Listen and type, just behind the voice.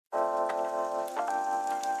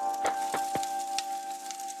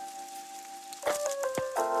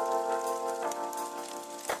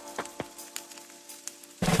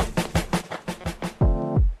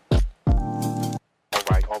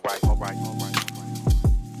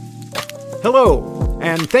Hello,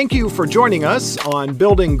 and thank you for joining us on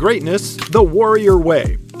Building Greatness the Warrior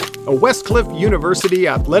Way, a Westcliff University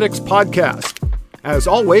athletics podcast. As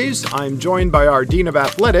always, I'm joined by our Dean of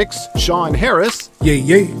Athletics, Sean Harris.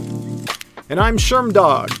 Yay. And I'm Sherm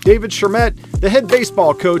Dog, David Shermett, the head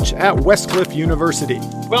baseball coach at Westcliff University.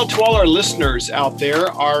 Well, to all our listeners out there,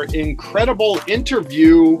 our incredible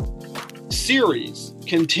interview series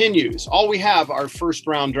continues. All we have are first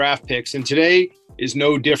round draft picks, and today is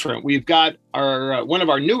no different. We've got our one of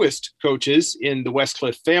our newest coaches in the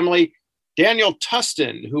Westcliff family, Daniel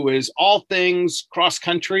Tustin, who is all things cross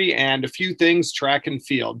country and a few things track and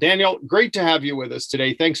field. Daniel, great to have you with us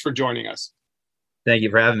today. Thanks for joining us. Thank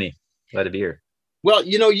you for having me. Glad to be here. Well,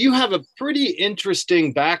 you know, you have a pretty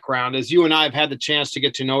interesting background, as you and I have had the chance to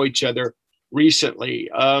get to know each other recently.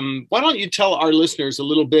 Why don't you tell our listeners a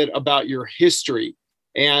little bit about your history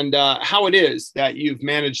and how it is that you've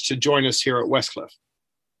managed to join us here at Westcliff?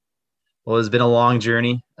 Well, it's been a long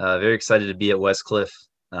journey. Very excited to be at Westcliff.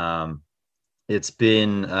 It's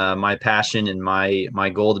been my passion and my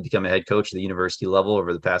goal to become a head coach at the university level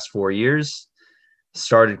over the past 4 years.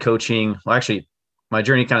 Started coaching. Well, actually, my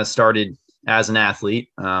journey kind of started as an athlete,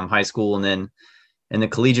 high school, and then in the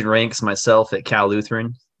collegiate ranks myself at Cal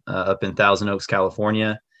Lutheran up in Thousand Oaks,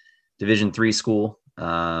 California, Division III school.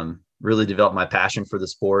 Really developed my passion for the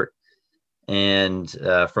sport. And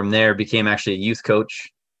from there became actually a youth coach,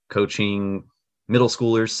 coaching middle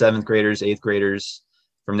schoolers, 7th graders, 8th graders.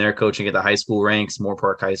 From there, coaching at the high school ranks, Moore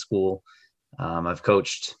Park High School. I've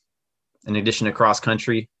coached, in addition to cross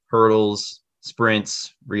country, hurdles,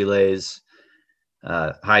 sprints, relays,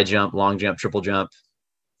 high jump, long jump, triple jump.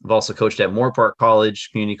 I've also coached at Moore Park College,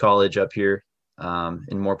 community college up here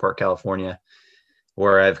in Moore Park, California,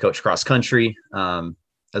 where I've coached cross country,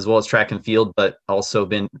 as well as track and field, but also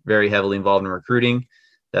been very heavily involved in recruiting.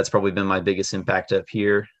 That's probably been my biggest impact up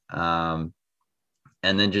here. And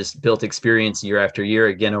then just built experience year after year.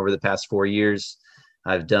 Again, over the past 4 years,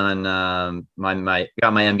 I've done got my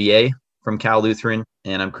MBA from Cal Lutheran,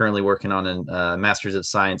 and I'm currently working on a Master's of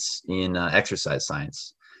Science in exercise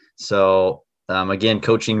science. So again,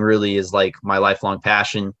 coaching really is like my lifelong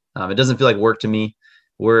passion. It doesn't feel like work to me.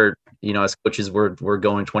 We're, as coaches, we're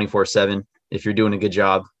going 24/7. If you're doing a good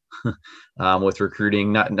job with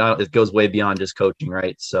recruiting, not it goes way beyond just coaching,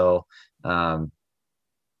 right? So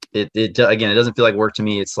it doesn't feel like work to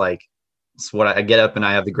me. It's like it's what I get up and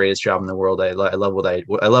I have the greatest job in the world. I love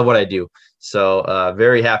what I do. So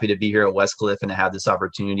very happy to be here at Westcliff and to have this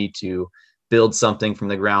opportunity to build something from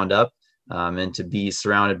the ground up and to be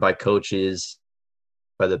surrounded by coaches,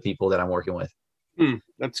 by the people that I'm working with.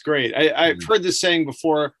 That's great. I've heard this saying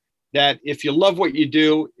before, that if you love what you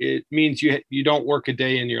do, it means you don't work a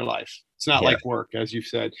day in your life. It's not like work, as you've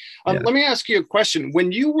said. Let me ask you a question.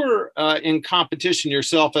 When you were in competition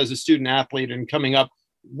yourself as a student athlete and coming up,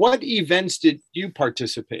 what events did you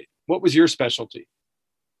participate? What was your specialty?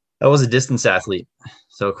 I was a distance athlete,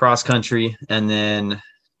 so cross country. And then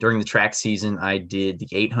during the track season, I did the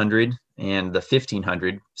 800 and the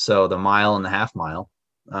 1500. So the mile and the half mile.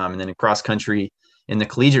 And then in cross country, in the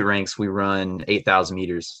collegiate ranks, we run 8,000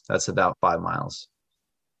 meters. That's about 5 miles.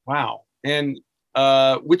 Wow. And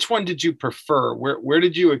which one did you prefer? Where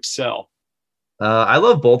did you excel? I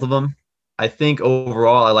love both of them. I think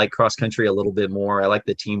overall, I like cross country a little bit more. I like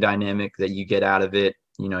the team dynamic that you get out of it.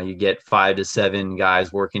 You get 5 to 7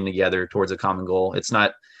 guys working together towards a common goal. It's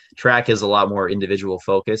not track is a lot more individual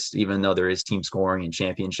focused, even though there is team scoring and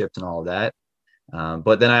championships and all of that.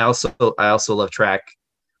 But then I also love track,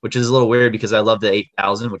 which is a little weird because I love the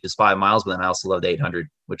 8,000, which is 5 miles, but then I also love the 800,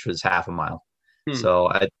 which was half a mile. So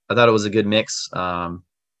I thought it was a good mix. I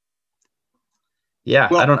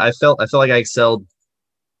felt like I excelled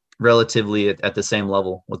relatively at the same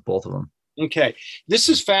level with both of them. Okay. This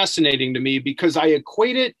is fascinating to me because I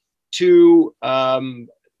equate it to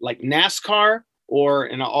like NASCAR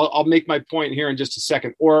and I'll make my point here in just a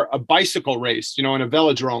second, or a bicycle race, in a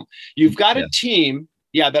velodrome. You've got a team,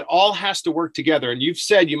 that all has to work together. And you've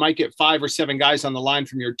said you might get 5 or 7 guys on the line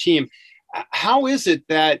from your team. How is it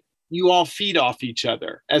that you all feed off each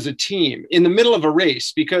other as a team in the middle of a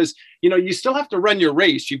race? Because, you still have to run your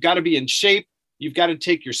race. You've got to be in shape. You've got to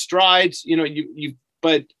take your strides,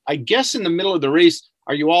 but I guess in the middle of the race,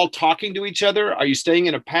 are you all talking to each other? Are you staying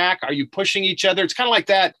in a pack? Are you pushing each other? It's kind of like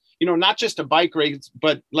that, not just a bike race,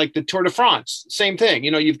 but like the Tour de France, same thing.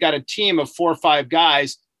 You've got a team of 4 or 5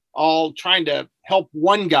 guys all trying to help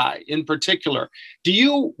one guy in particular.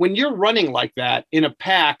 When you're running like that in a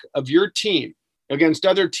pack of your team against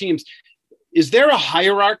other teams, is there a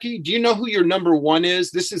hierarchy? Do you know who your number one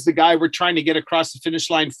is? This is the guy we're trying to get across the finish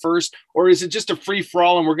line first, or is it just a free for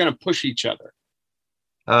all and we're going to push each other?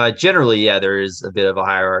 Generally, yeah, there is a bit of a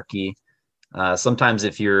hierarchy. Sometimes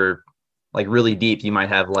if you're like really deep, you might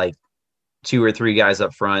have like 2 or 3 guys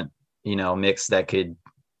up front, mix that could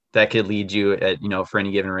lead you at, for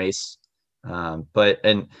any given race.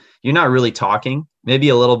 And you're not really talking, maybe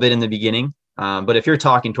a little bit in the beginning. But if you're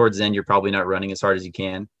talking towards the end, you're probably not running as hard as you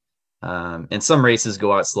can. And some races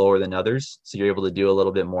go out slower than others. So you're able to do a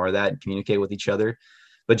little bit more of that and communicate with each other.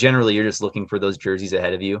 But generally, you're just looking for those jerseys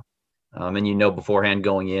ahead of you. And beforehand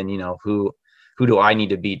going in, who do I need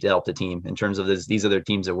to beat to help the team in terms of these other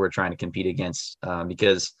teams that we're trying to compete against,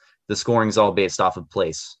 because the scoring is all based off of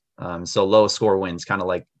place. So lowest score wins, kind of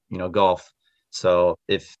like, golf. So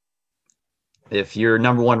if your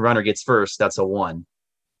number one runner gets first, that's a 1.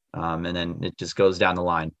 And then it just goes down the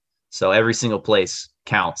line. So every single place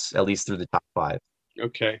counts, at least through the top 5.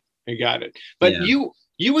 Okay, I got it. But Yeah.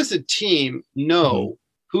 you as a team know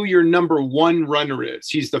who your number one runner is.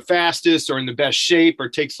 He's the fastest or in the best shape or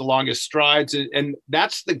takes the longest strides. And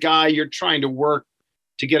that's the guy you're trying to work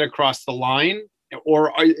to get across the line.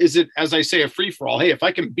 Or is it, as I say, a free-for-all? Hey, if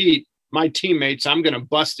I can beat my teammates, I'm going to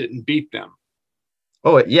bust it and beat them.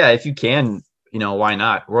 Oh, yeah, if you can, why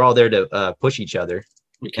not? We're all there to push each other.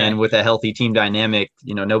 Okay. And with a healthy team dynamic,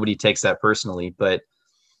 nobody takes that personally. But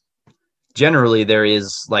generally, there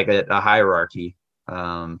is like a hierarchy.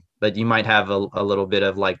 But you might have a little bit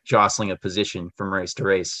of like jostling of position from race to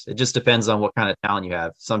race. It just depends on what kind of talent you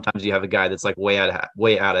have. Sometimes you have a guy that's like way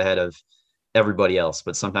out ahead of everybody else,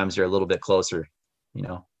 but sometimes you're a little bit closer,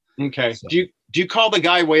 Okay. So. Do you call the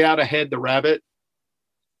guy way out ahead the rabbit?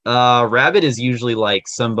 Rabbit is usually like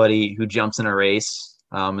somebody who jumps in a race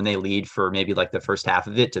and they lead for maybe like the first half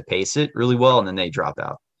of it to pace it really well, and then they drop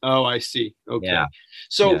out. Oh, I see. Okay. Yeah.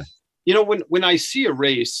 So. Yeah. When I see a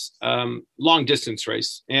race, long distance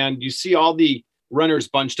race, and you see all the runners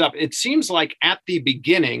bunched up, it seems like at the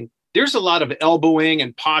beginning, there's a lot of elbowing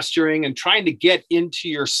and posturing and trying to get into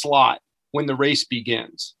your slot when the race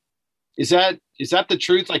begins. Is that the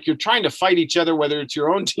truth? Like you're trying to fight each other, whether it's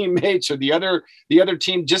your own teammates or the other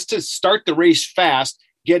team, just to start the race fast,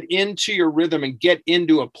 get into your rhythm and get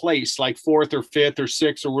into a place like 4th or 5th or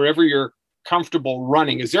 6th or wherever you're comfortable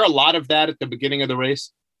running. Is there a lot of that at the beginning of the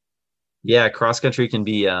race? Yeah, cross country can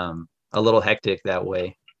be a little hectic that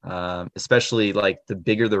way, especially like the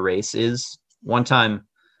bigger the race is. One time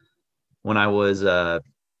when I was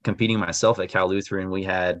competing myself at Cal Lutheran, we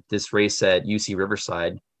had this race at UC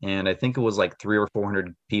Riverside, and I think it was like 300 or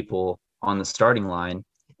 400 people on the starting line.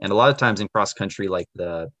 And a lot of times in cross country, like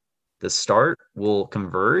the start will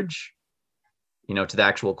converge, to the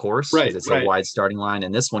actual course. Right. It's a wide starting line,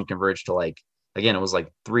 and this one converged to like, again, it was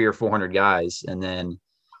like 300 or 400 guys, and then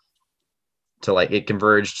to like it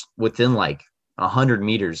converged within like 100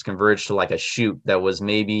 meters, converged to like a chute that was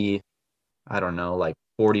maybe, I don't know, like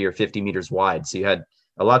 40 or 50 meters wide. So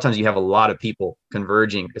a lot of times you have a lot of people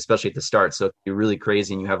converging, especially at the start. So you're really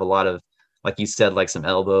crazy, and you have a lot of, like you said, like some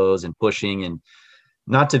elbows and pushing, and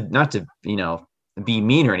not to be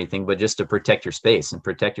mean or anything, but just to protect your space and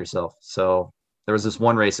protect yourself. So there was this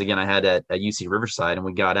one race again I had at UC Riverside, and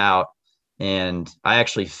we got out, and I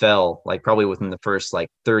actually fell like probably within the first like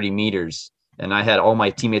 30 meters. And I had all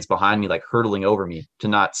my teammates behind me, like hurtling over me to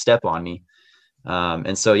not step on me.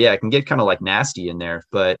 And so, yeah, it can get kind of like nasty in there,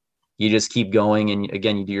 but you just keep going. And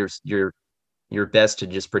again, you do your best to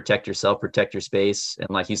just protect yourself, protect your space. And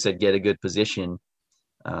like you said, get a good position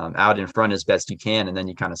out in front as best you can. And then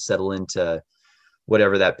you kind of settle into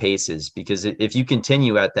whatever that pace is, because if you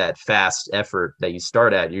continue at that fast effort that you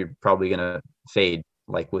start at, you're probably going to fade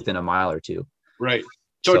like within a mile or two. Right.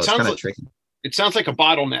 So it sounds kind of like tricky. It sounds like a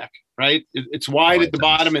bottleneck, right? It's wide at the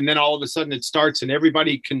bottom, and then all of a sudden it starts, and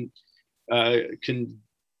everybody can I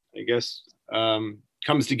guess,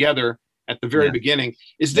 comes together at the very beginning.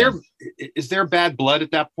 Is there bad blood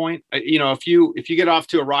at that point? If you get off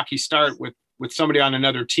to a rocky start with somebody on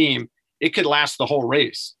another team, it could last the whole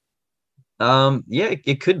race. Yeah,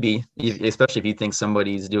 it could be, especially if you think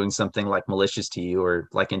somebody's doing something like malicious to you, or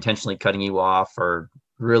like intentionally cutting you off, or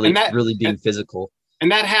really being physical.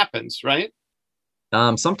 And that happens, right?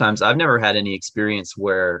 Sometimes. I've never had any experience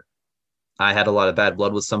where I had a lot of bad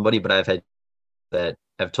blood with somebody, but I've had that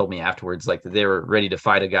have told me afterwards, like that they were ready to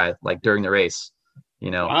fight a guy like during the race,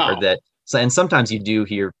 Wow. or that. So, and sometimes you do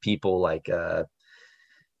hear people like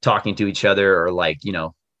talking to each other, or like,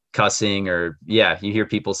 cussing, or you hear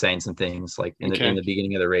people saying some things like in the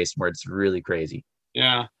beginning of the race where it's really crazy.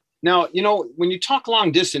 Yeah. Now, when you talk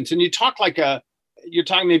long distance and you talk you're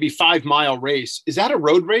talking maybe 5-mile race. Is that a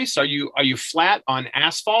road race? Are you flat on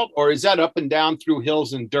asphalt, or is that up and down through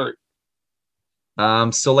hills and dirt?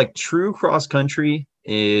 So like true cross country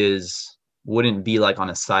is wouldn't be like on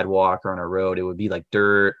a sidewalk or on a road. It would be like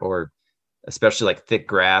dirt or especially like thick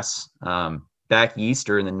grass. Back east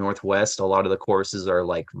or in the Northwest, a lot of the courses are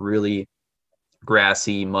like really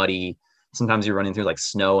grassy, muddy. Sometimes you're running through like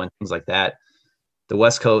snow and things like that. The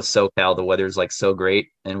West Coast, SoCal, the weather's like so great.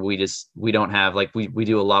 And we don't have like, we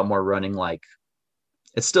do a lot more running. Like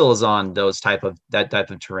it still is on that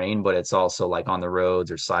type of terrain, but it's also like on the roads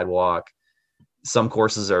or sidewalk. Some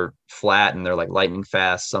courses are flat and they're like lightning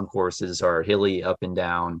fast. Some courses are hilly up and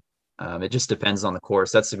down. It just depends on the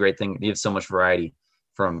course. That's the great thing. You have so much variety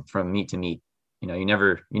from meet to meet. You know, you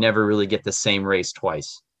never really get the same race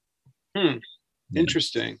twice.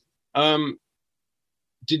 Interesting.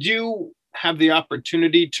 Did you have the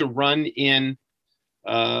opportunity to run in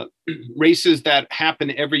races that happen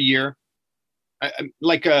every year?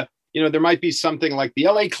 There might be something like the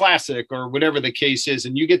LA Classic or whatever the case is,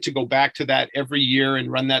 and you get to go back to that every year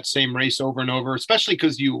and run that same race over and over, especially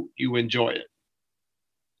because you enjoy it.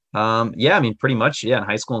 Yeah, I mean, pretty much. Yeah. In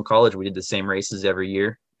high school and college, we did the same races every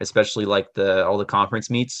year, especially like all the conference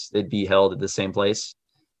meets, they'd be held at the same place.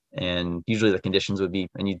 And usually the conditions would be,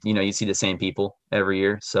 and you see the same people every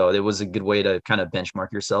year. So it was a good way to kind of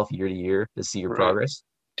benchmark yourself year to year to see your progress.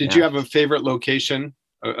 Did you have a favorite location,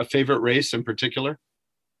 a favorite race in particular?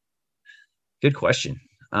 Good question.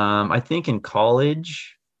 I think in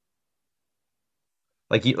college,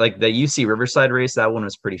 like the UC Riverside race, that one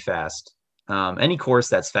was pretty fast. Any course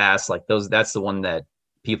that's fast, like that's the one that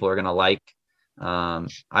people are going to like. I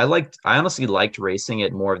honestly liked racing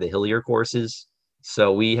at more of the hillier courses.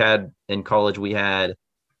 So in college, we had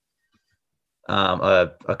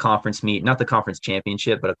a conference meet, not the conference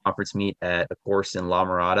championship, but a conference meet at a course in La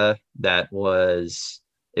Mirada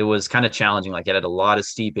it was kind of challenging. Like it had a lot of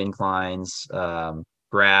steep inclines,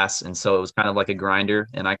 grass. And so it was kind of like a grinder.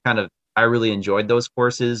 And I really enjoyed those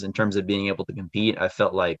courses in terms of being able to compete. I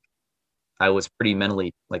felt like I was pretty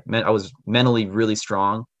I was mentally really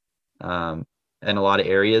strong in a lot of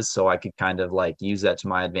areas. So I could kind of like use that to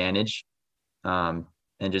my advantage and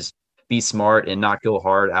just be smart and not go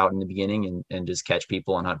hard out in the beginning and just catch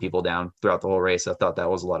people and hunt people down throughout the whole race. I thought that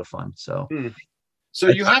was a lot of fun. So, so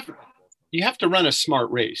you have to run a smart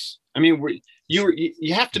race. I mean,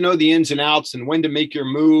 you have to know the ins and outs and when to make your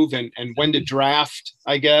move and when to draft,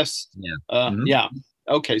 I guess. Yeah. Yeah.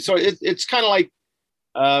 Okay. So it's kind of like,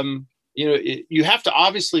 you have to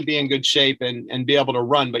obviously be in good shape and be able to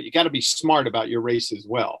run, but you got to be smart about your race as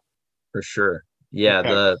well. For sure.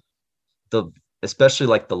 Yeah. Okay. Especially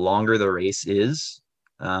like the longer the race is.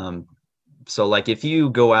 So like if you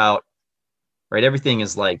go out, right, everything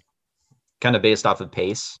is like kind of based off of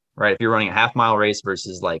pace, right? If you're running a half-mile race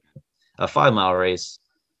versus like a 5-mile race,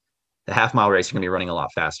 the half-mile race, you're going to be running a lot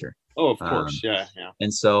faster. Oh, of course. Yeah.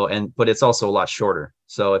 But it's also a lot shorter.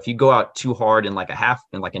 So if you go out too hard in like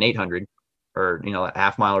an 800 or, a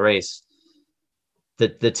half-mile race,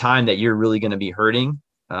 the time that you're really going to be hurting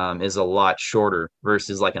is a lot shorter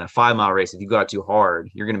versus like in a 5-mile race. If you go out too hard,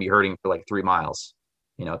 you're going to be hurting for like 3 miles,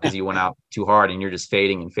 because you went out too hard and you're just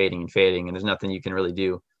fading and fading and fading. And there's nothing you can really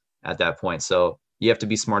do at that point. So you have to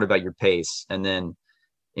be smart about your pace. And then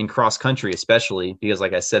in cross country, especially because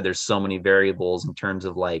like I said, there's so many variables in terms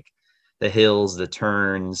of like the hills, the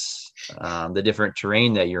turns, the different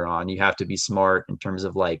terrain that you're on. You have to be smart in terms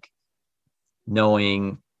of like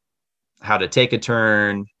knowing how to take a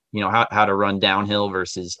turn, how to run downhill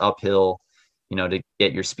versus uphill, to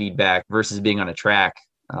get your speed back versus being on a track,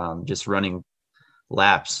 just running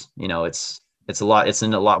laps. It's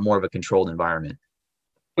in a lot more of a controlled environment.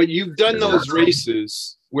 But you've done those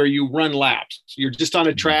races where you run laps. You're just on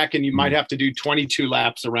a track and you might have to do 22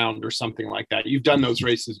 laps around or something like that. You've done those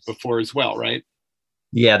races before as well, right?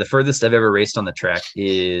 Yeah. The furthest I've ever raced on the track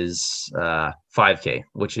is 5K,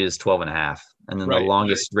 which is 12 and a half. And then the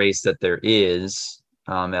longest race that there is,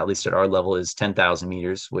 at least at our level, is 10,000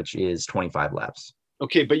 meters, which is 25 laps.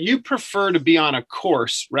 Okay. But you prefer to be on a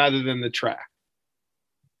course rather than the track?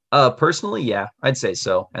 Personally, yeah, I'd say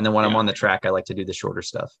so. And then when I'm on the track, I like to do the shorter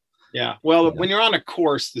stuff. Yeah. Well, when you're on a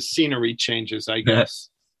course, the scenery changes, I guess.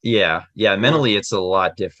 Yeah. Mentally, it's a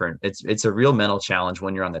lot different. It's a real mental challenge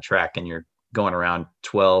when you're on the track and you're going around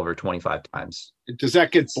 12 or 25 times. Does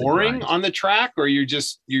that get boring on the track, or you've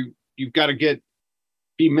got to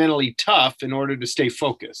be mentally tough in order to stay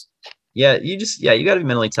focused? Yeah, you got to be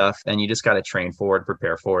mentally tough, and you just got to train for it,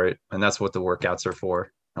 prepare for it. And that's what the workouts are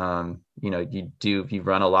for. You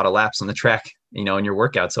run a lot of laps on the track, in your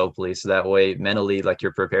workouts, hopefully. So that way mentally, like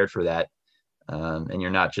you're prepared for that. And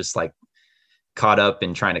you're not just like caught up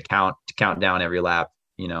in trying to count down every lap,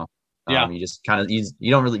 You just kind of,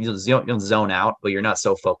 you don't zone out, but you're not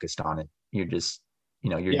so focused on it. You're just,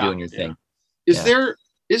 you're doing your thing. Is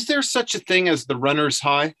is there such a thing as the runner's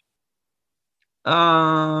high?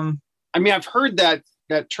 Um, I mean, I've heard that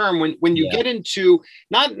term when you get into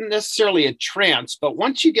not necessarily a trance, but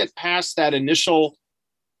once you get past that initial,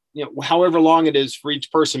 however long it is for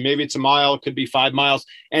each person, maybe it's a mile, it could be 5 miles,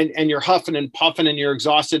 and you're huffing and puffing and you're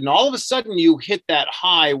exhausted. And all of a sudden you hit that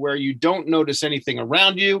high where you don't notice anything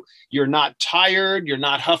around you. You're not tired. You're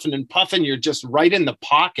not huffing and puffing. You're just right in the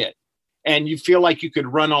pocket and you feel like you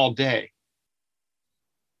could run all day.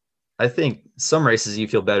 I think some races you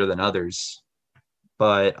feel better than others,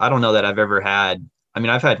 but I don't know that I've ever had,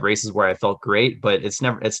 I've had races where I felt great, but it's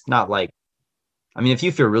not like, if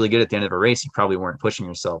you feel really good at the end of a race, you probably weren't pushing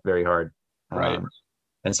yourself very hard. Right.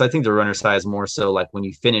 And so I think the runner's high is more so like when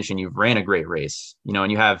you finish and you've ran a great race,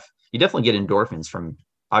 and you definitely get endorphins from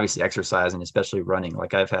obviously exercise and especially running.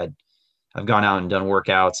 Like I've gone out and done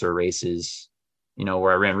workouts or races,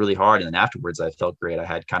 where I ran really hard. And then afterwards I felt great. I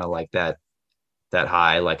had kind of like that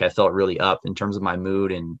high, like I felt really up in terms of my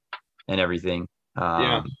mood and everything.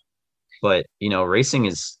 But racing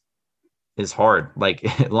is hard.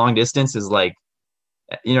 Like long distance is like,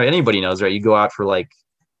 anybody knows, right? You go out for like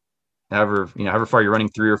however far you're running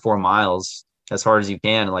 3 or 4 miles as hard as you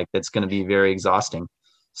can. Like that's going to be very exhausting.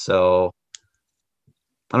 So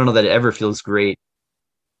I don't know that it ever feels great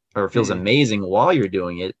or feels amazing while you're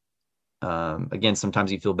doing it. Again,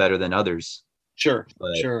 sometimes you feel better than others. Sure.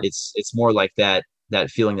 But sure. It's more like that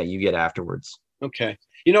feeling that you get afterwards. Okay.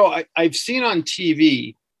 I've seen on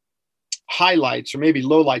TV highlights or maybe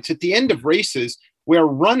lowlights at the end of races where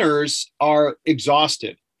runners are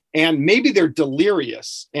exhausted and maybe they're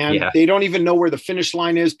delirious and they don't even know where the finish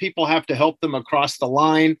line is. People have to help them across the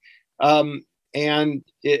line. And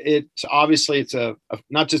it's obviously it's a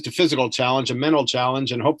not just a physical challenge, a mental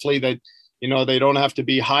challenge. And hopefully that, they don't have to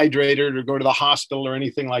be hydrated or go to the hospital or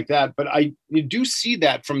anything like that. But you do see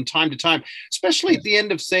that from time to time, especially at the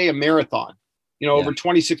end of, say, a marathon, over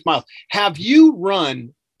 26 miles. Have you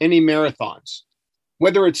run any marathons,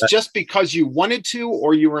 whether it's just because you wanted to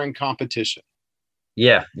or you were in competition?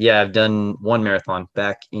 Yeah. I've done one marathon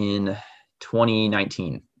back in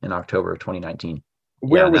 2019, in October of 2019.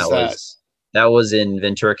 Where was that? That was in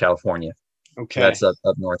Ventura, California. Okay. So that's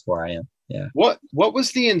up north where I am. Yeah. What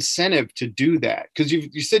was the incentive to do that? Because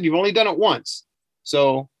you said you've only done it once.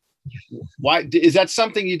 So why is that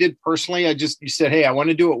something you did personally? You said, hey, I want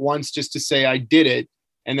to do it once just to say I did it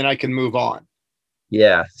and then I can move on.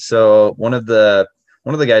 Yeah. So one of the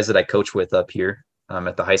guys that I coach with up here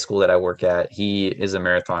at the high school that I work at, he is a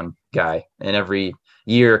marathon guy, and every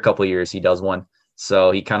year, a couple of years, he does one.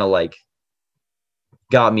 So he kind of like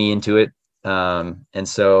got me into it. And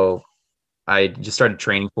so I just started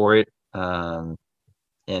training for it.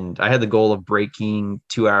 And I had the goal of breaking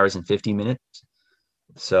 2 hours and 50 minutes.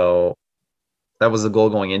 So that was the goal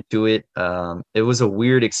going into it. It was a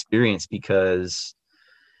weird experience because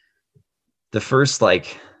the first,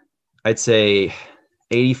 I'd say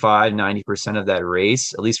 85-90% of that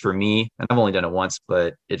race, at least for me, and I've only done it once,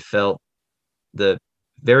 but it felt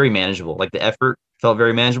very manageable. Like the effort felt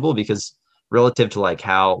very manageable because relative to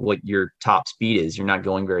what your top speed is, you're not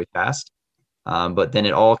going very fast. But then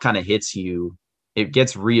it all kind of hits you. It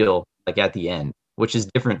gets real at the end, which is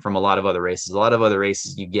different from a lot of other races. A lot of other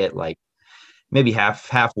races you get maybe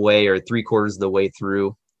halfway or 3/4 of the way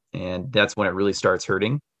through, and that's when it really starts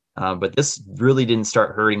hurting. But this really didn't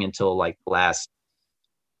start hurting until the last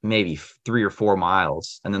maybe 3 or 4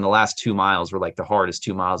 miles. And then the last 2 miles were the hardest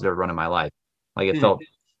 2 miles I've ever run in my life. It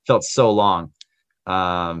felt so long.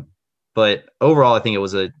 But overall, I think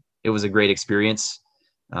it was a great experience.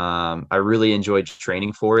 I really enjoyed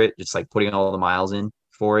training for it, just putting all the miles in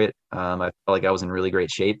for it. I felt like I was in really great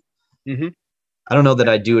shape. Mm-hmm. I don't know that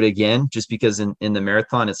I'd do it again, just because in the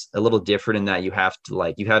marathon, it's a little different in that you have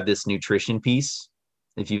to you have this nutrition piece.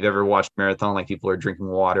 If you've ever watched marathon, people are drinking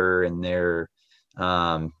water and they're,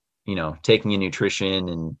 taking in nutrition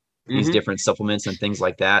and these different supplements and things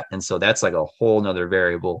like that. And so that's a whole nother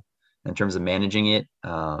variable in terms of managing it,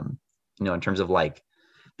 in terms of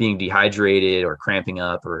being dehydrated or cramping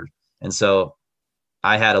up and so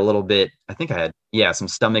I had a little bit, I think I had, some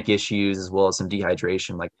stomach issues as well as some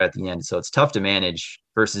dehydration at the end. So it's tough to manage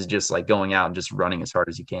versus just going out and just running as hard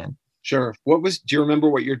as you can. Sure. Do you remember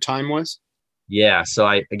what your time was? Yeah. So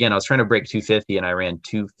I was trying to break 250 and I ran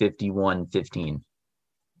 251.15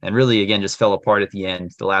 and really, again, just fell apart at the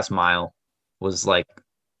end. The last mile was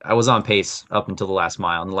I was on pace up until the last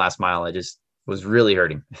mile, and the last mile I just was really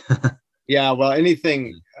hurting. Yeah, well,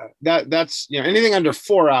 anything that's anything under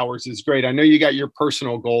 4 hours is great. I know you got your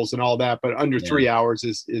personal goals and all that, but under 3 hours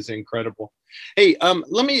is incredible. Hey,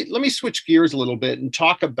 let me switch gears a little bit and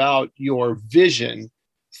talk about your vision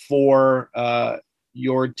for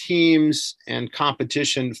your teams and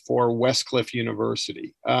competition for Westcliff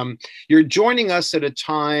University. You're joining us at a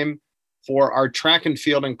time for our track and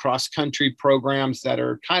field and cross country programs that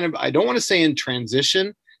are kind of, I don't want to say in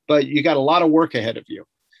transition, but you got a lot of work ahead of you.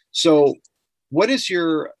 So what is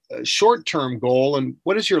your short-term goal and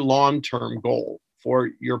what is your long-term goal for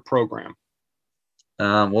your program?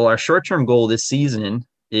 Well, our short-term goal this season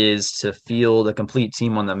is to field a complete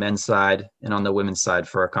team on the men's side and on the women's side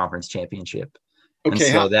for our conference championship. Okay.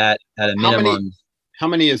 And so that at a minimum, how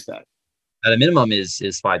many is that? At a minimum is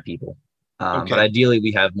 5 people. Okay. But ideally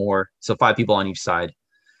we have more. So 5 people on each side.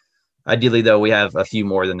 Ideally though, we have a few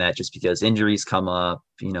more than that just because injuries come up,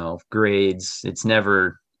 grades. It's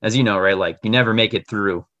never, as you know, right? Like you never make it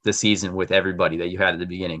through the season with everybody that you had at the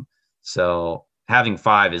beginning. So having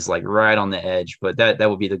 5 is like right on the edge, but that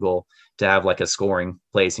would be the goal, to have like a scoring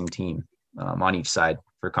placing team on each side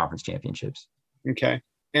for conference championships. Okay.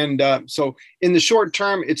 And so in the short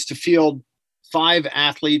term, it's to field 5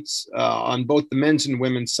 athletes on both the men's and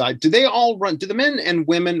women's side. Do the men and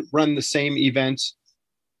women run the same events?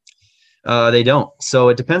 They don't. So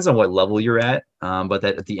it depends on what level you're at. But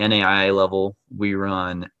at the NAIA level, we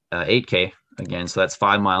run 8K again. So that's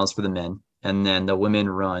 5 miles for the men. And then the women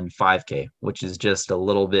run 5K, which is just a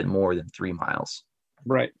little bit more than 3 miles.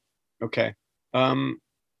 Right. Okay.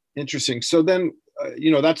 Interesting. So then,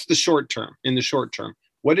 that's the short term. In the short term,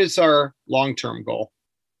 what is our long-term goal?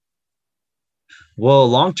 Well,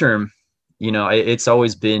 long-term, it's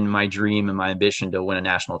always been my dream and my ambition to win a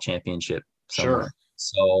national championship somewhere. Sure.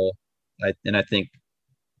 So I think,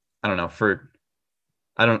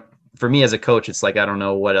 for me as a coach, it's like, I don't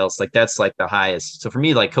know what else, like that's like the highest. So for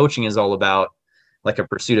me, like coaching is all about like a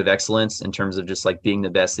pursuit of excellence in terms of just like being the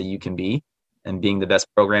best that you can be and being the best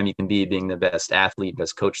program you can be, being the best athlete,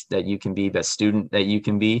 best coach that you can be, best student that you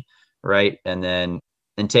can be. Right. And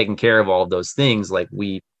taking care of all of those things, like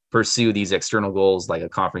we pursue these external goals, like a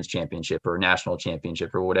conference championship or a national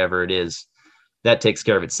championship or whatever it is, that takes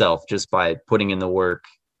care of itself just by putting in the work.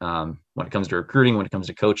 When it comes to recruiting, when it comes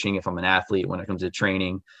to coaching, if I'm an athlete, when it comes to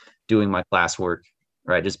training, doing my classwork,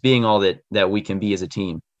 right? Just being all that we can be as a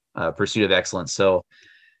team, pursuit of excellence. So,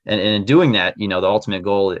 and in doing that, the ultimate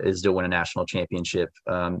goal is to win a national championship.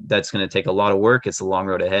 That's going to take a lot of work. It's a long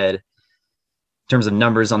road ahead. In terms of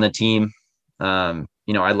numbers on the team,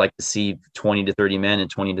 I'd like to see 20 to 30 men and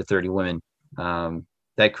 20 to 30 women.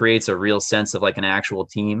 That creates a real sense of like an actual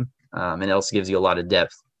team. And it also gives you a lot of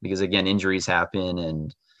depth because again, injuries happen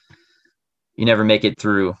and you never make it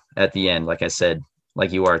through at the end, like I said,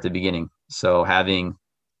 like you are at the beginning. So having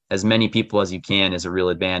as many people as you can is a real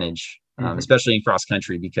advantage, especially in cross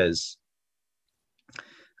country, because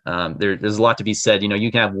there's a lot to be said.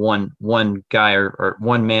 You can have one guy or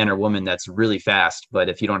one man or woman that's really fast, but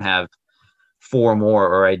if you don't have 4 more,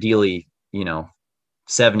 or ideally,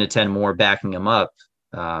 7 to 10 more backing them up,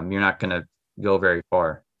 you're not going to go very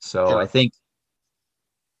far. So sure. I think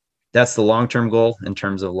that's the long-term goal in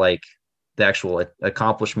terms of like the actual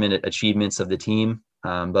accomplishment, achievements of the team.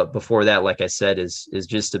 But before that, like I said, is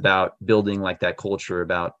just about building like that culture,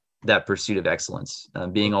 about that pursuit of excellence,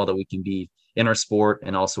 being all that we can be in our sport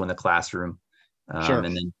and also in the classroom. Sure.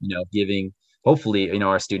 And then, giving, hopefully,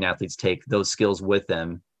 our student athletes take those skills with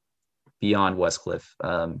them beyond Westcliff,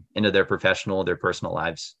 into their professional, their personal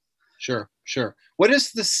lives. Sure. What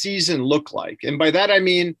does the season look like? And by that, I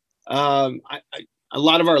mean, a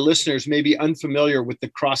lot of our listeners may be unfamiliar with the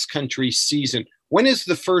cross-country season. When is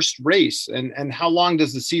the first race and how long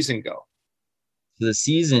does the season go? The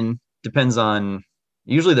season depends on,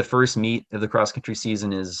 usually the first meet of the cross-country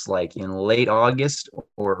season is like in late August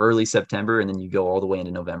or early September, and then you go all the way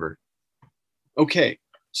into November. Okay.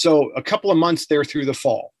 So a couple of months there through the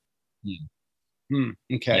fall. Yeah.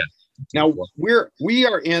 Okay. Yeah. Now we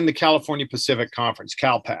are in the California Pacific Conference,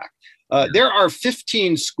 CalPAC. There are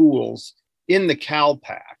 15 schools in the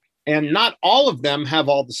CalPAC, and not all of them have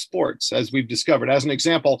all the sports, as we've discovered. As an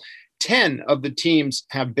example, 10 of the teams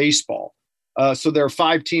have baseball. So there are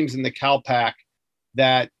 5 teams in the CalPAC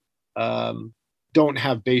that don't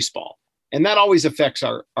have baseball, and that always affects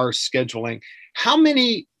our scheduling. How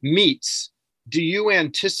many meets do you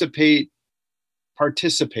anticipate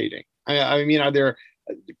participating? I mean, are there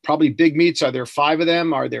probably big meets? Are there 5 of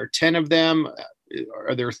them? Are there 10 of them?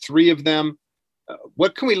 Are there 3 of them?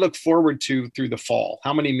 What can we look forward to through the fall?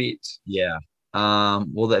 How many meets? Yeah.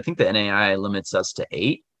 Well, I think the NAI limits us to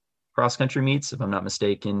 8 cross-country meets, if I'm not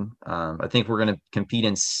mistaken. I think we're going to compete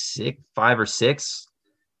in 5 or 6.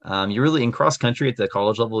 You really, in cross-country at the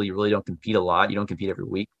college level, you really don't compete a lot. You don't compete every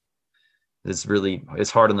week. It's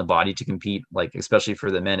hard on the body to compete, like, especially for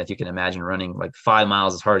the men. If you can imagine running like 5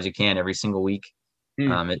 miles as hard as you can every single week,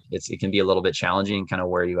 Hmm. It can be a little bit challenging and kind of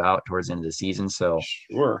wear you out towards the end of the season. So,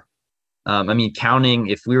 Sure. I mean, counting,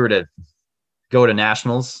 if we were to go to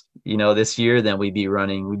nationals, this year, then we'd be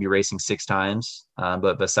racing 6 times.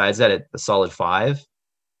 But besides that, a solid 5.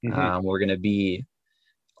 Hmm. We're going to be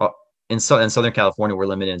in Southern California. We're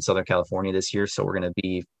limited in Southern California this year. So we're going to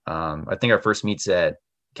be, I think our first meet's at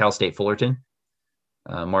Cal State Fullerton,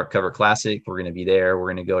 Mark Cover Classic. We're going to be there.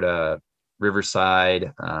 We're going to go to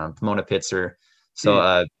Riverside, Pomona Pitzer.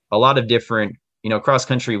 So a lot of different, cross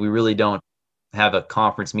country, we really don't have a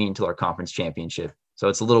conference meet until our conference championship. So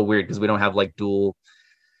it's a little weird because we don't have like dual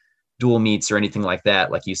meets or anything like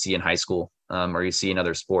that, like you see in high school, or you see in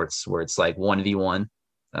other sports where it's like 1v1.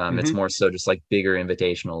 It's more so just like bigger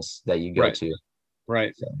invitationals that you go to.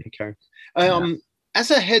 Right. So, okay.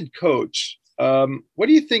 As a head coach, what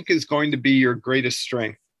do you think is going to be your greatest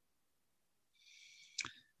strength?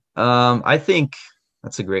 I think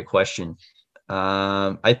that's a great question.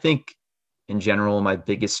 I think in general, my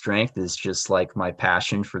biggest strength is just like my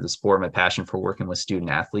passion for the sport, my passion for working with student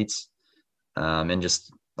athletes. And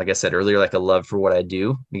just like I said earlier, like a love for what I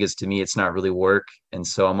do, because to me, it's not really work. And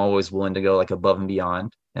so I'm always willing to go like above and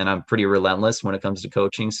beyond. And I'm pretty relentless when it comes to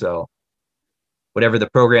coaching. So whatever the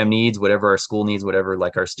program needs, whatever our school needs, whatever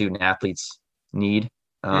like our student athletes need,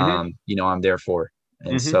 I'm there for.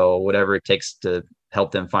 And so whatever it takes to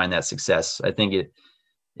help them find that success, I think it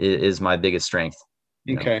is my biggest strength.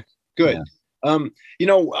 Okay, good. Yeah.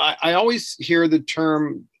 I always hear the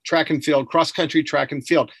term track and field, cross country, track and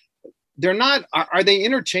field. They're not, are they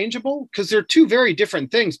interchangeable? Because they're two very different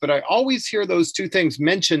things, but I always hear those two things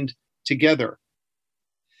mentioned together.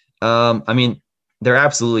 I mean, they're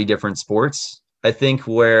absolutely different sports. I think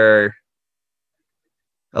where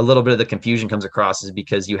a little bit of the confusion comes across is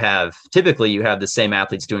because typically you have the same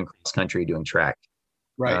athletes doing cross country, doing track.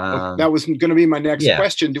 Right. That was going to be my next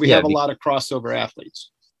question. Do we have a lot of crossover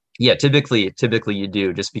athletes? Yeah, typically you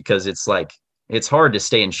do, just because it's hard to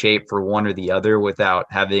stay in shape for one or the other without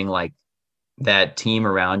having like that team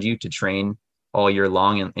around you to train all year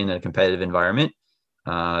long in a competitive environment.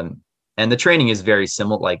 And the training is very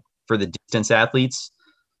similar, like for the distance athletes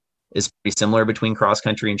is pretty similar between cross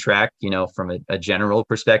country and track, from a general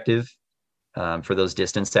perspective. For those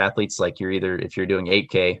distance athletes, like if you're doing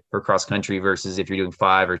 8K for cross country versus if you're doing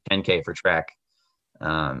 5 or 10K for track,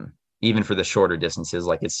 even for the shorter distances,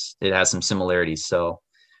 like it has some similarities. So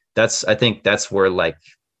I think that's where like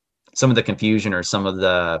some of the confusion or some of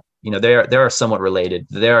the, they are somewhat related.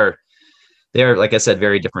 They are, like I said,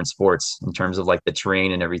 very different sports in terms of like the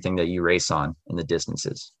terrain and everything that you race on and the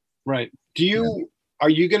distances. Right. Are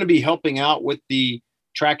you going to be helping out with the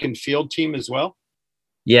track and field team as well?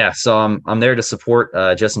 Yeah. So I'm there to support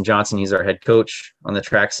Justin Johnson. He's our head coach on the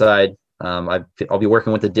track side. I'll be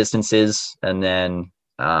working with the distances, and then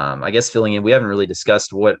I guess filling in. We haven't really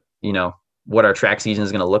discussed what our track season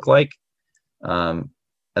is going to look like.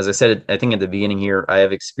 As I said, I think at the beginning here, I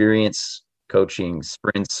have experience coaching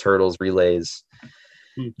sprints, hurdles, relays,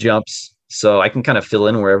 jumps, so I can kind of fill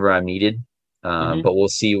in wherever I'm needed. But we'll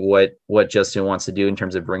see what Justin wants to do in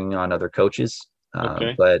terms of bringing on other coaches.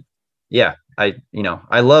 But yeah, I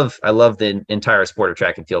love the entire sport of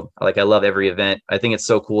track and field. I love every event. I think it's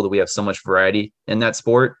so cool that we have so much variety in that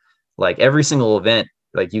sport. Like every single event,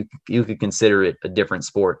 like you could consider it a different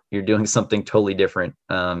sport. You're doing something totally different.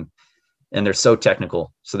 And they're so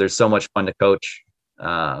technical. So there's so much fun to coach.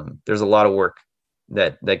 There's a lot of work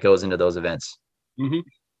that goes into those events.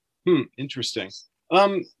 Interesting.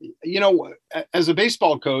 As a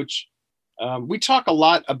baseball coach, we talk a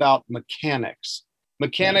lot about mechanics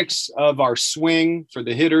of our swing for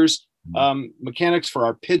the hitters, mechanics for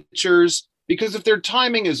our pitchers, because if their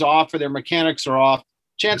timing is off or their mechanics are off,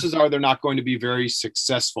 chances are they're not going to be very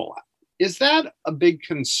successful. Is that a big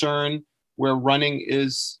concern where running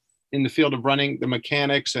is in the field of running, the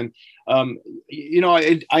mechanics? And,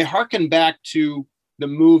 I hearken back to the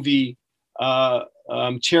movie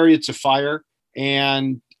Chariots of Fire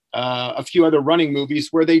and a few other running movies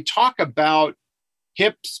where they talk about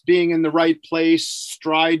hips being in the right place,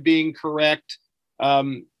 stride being correct.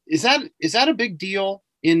 Is that a big deal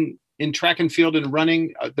in track and field and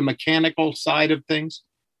running, the mechanical side of things?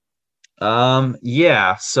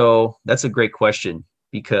 Yeah, so that's a great question,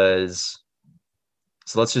 because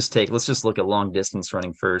let's just look at long distance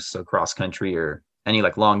running first. So cross country or any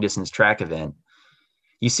like long distance track event,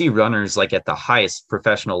 you see runners like at the highest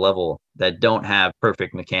professional level that don't have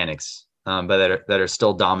perfect mechanics, but that are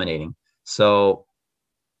still dominating. So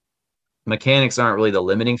mechanics aren't really the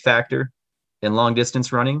limiting factor in long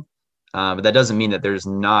distance running, but that doesn't mean that there's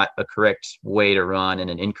not a correct way to run and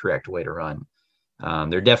an incorrect way to run.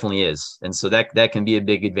 There definitely is. And so that can be a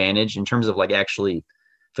big advantage in terms of like actually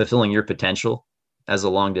fulfilling your potential as a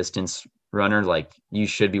long distance runner. Like you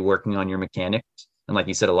should be working on your mechanics. And like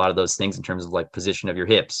you said, a lot of those things in terms of like position of your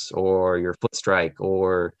hips or your foot strike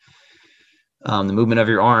or the movement of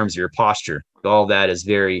your arms, your posture, all that is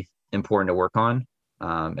very important to work on.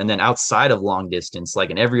 And then outside of long distance, like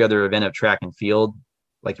in every other event of track and field,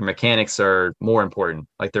 like your mechanics are more important.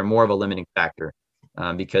 Like they're more of a limiting factor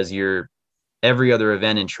because every other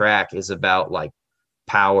event in track is about like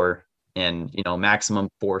power and, maximum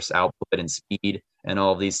force output and speed and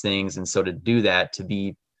all of these things. And so to do that, to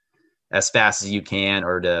be as fast as you can,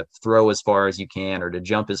 or to throw as far as you can, or to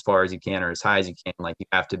jump as far as you can, or as high as you can, like you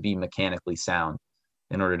have to be mechanically sound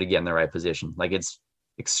in order to get in the right position. Like it's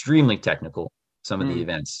extremely technical, some of the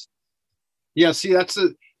events. Yeah. See, that's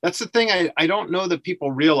the thing I don't know that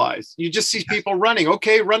people realize. You just see people running.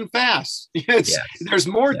 Okay, run fast. There's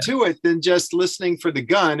more to it than just listening for the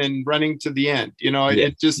gun and running to the end.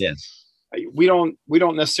 It just, we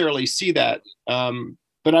don't necessarily see that.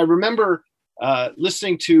 But I remember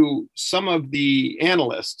listening to some of the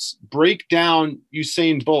analysts break down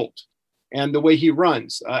Usain Bolt and the way he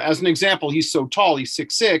runs. As an example, he's so tall, he's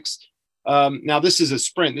 6'6". Now this is a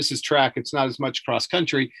sprint, this is track. It's not as much cross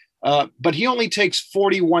country, but he only takes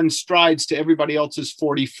 41 strides to everybody else's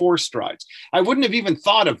 44 strides. I wouldn't have even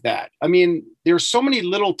thought of that. I mean, there's so many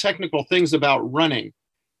little technical things about running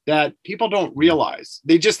that people don't realize.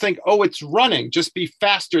 They just think, oh, it's running, just be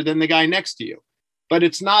faster than the guy next to you. But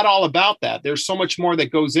it's not all about that. There's so much more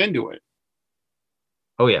that goes into it.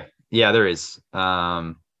 Oh yeah. Yeah, there is.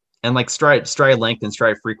 And like stride length and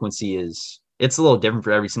stride frequency it's a little different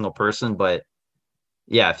for every single person, but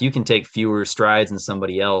yeah, if you can take fewer strides than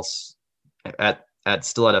somebody else at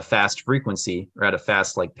still at a fast frequency or at a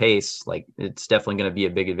fast like pace, like it's definitely going to be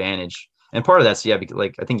a big advantage. And part of that's, because,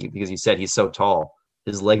 like, I think because you said he's so tall,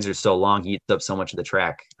 his legs are so long, he eats up so much of the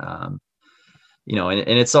track. And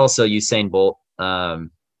it's also Usain Bolt.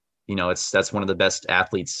 That's one of the best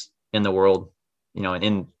athletes in the world,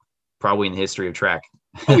 and probably in the history of track.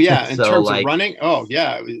 Oh yeah. In terms of running. Oh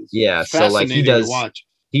yeah. So like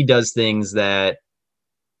he does things that,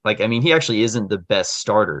 like, I mean, he actually isn't the best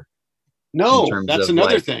starter. No, that's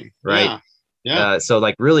another thing. Right. Yeah. So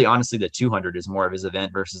like really, honestly, the 200 is more of his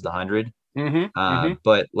event versus the 100.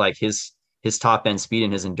 But like his top end speed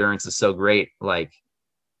and his endurance is so great. Like,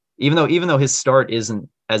 even though his start isn't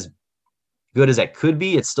as good as it could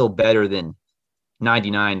be, it's still better than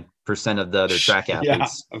 99% of the other track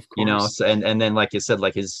athletes. Yeah, of course. So, and then like you said,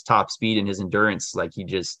 like his top speed and his endurance, like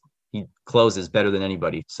he closes better than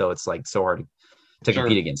anybody. So it's like so hard to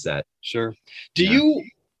compete against that. Sure. Do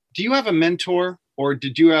you have a mentor, or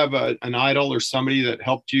did you have an idol or somebody that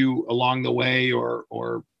helped you along the way,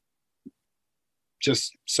 or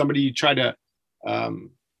just somebody you try to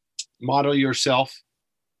model yourself?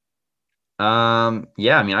 I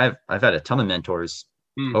mean, I've had a ton of mentors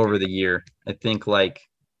over the year. I think like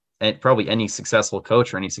probably any successful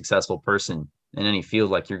coach or any successful person in any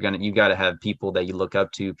field, like you got to have people that you look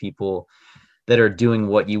up to, people that are doing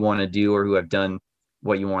what you want to do or who have done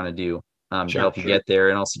what you want to do to help you get there,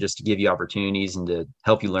 and also just to give you opportunities and to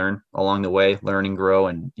help you learn along the way, learn and grow,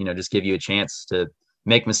 and just give you a chance to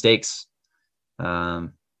make mistakes.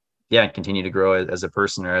 Continue to grow as a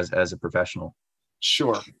person or as a professional.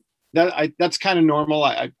 Sure. That's kind of normal.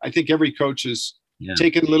 I think every coach is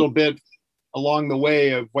taken a little bit along the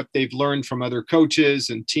way of what they've learned from other coaches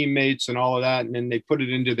and teammates and all of that, and then they put it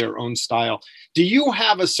into their own style. Do you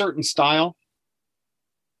have a certain style?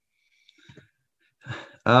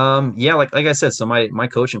 Like I said, so my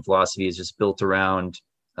coaching philosophy is just built around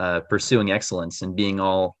pursuing excellence and being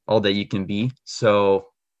all that you can be. So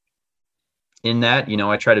in that,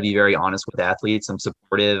 I try to be very honest with athletes. I'm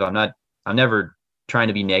supportive. I'm never trying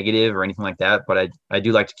to be negative or anything like that, but I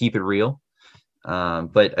do like to keep it real.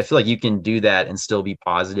 But I feel like you can do that and still be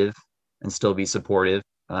positive and still be supportive.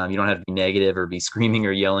 You don't have to be negative or be screaming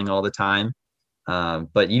or yelling all the time.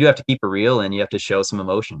 But you do have to keep it real, and you have to show some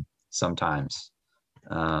emotion sometimes.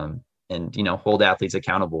 And hold athletes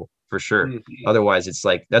accountable for sure. Mm-hmm. Otherwise it's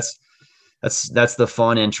like, that's the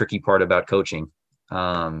fun and tricky part about coaching.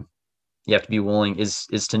 You have to be willing is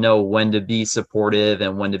to know when to be supportive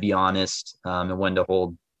and when to be honest, and when to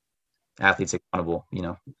hold athletes accountable.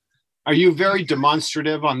 Are you very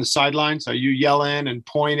demonstrative on the sidelines? Are you yelling and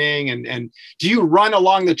pointing and do you run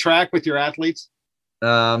along the track with your athletes?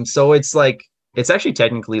 So it's like, it's actually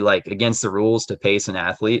technically like against the rules to pace an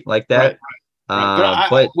athlete like that. Right.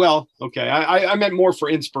 I meant more for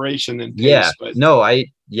inspiration than pace. Yeah, but. No, I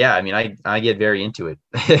get very into it.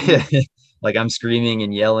 Like I'm screaming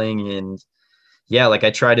and yelling, and like I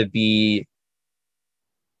try to be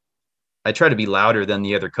I try to be louder than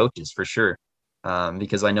the other coaches for sure.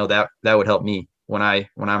 Because I know that would help me when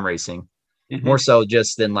I'm racing. Mm-hmm. More so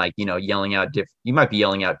just than like, yelling out you might be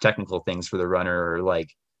yelling out technical things for the runner or like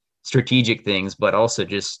strategic things, but also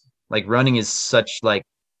just like running is such like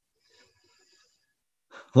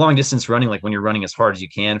long distance running, like when you're running as hard as you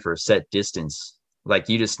can for a set distance, like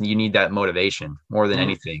you need that motivation more than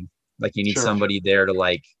anything. Like you need somebody there to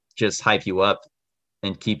like just hype you up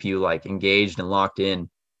and keep you like engaged and locked in,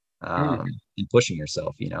 and pushing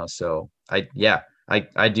yourself, So I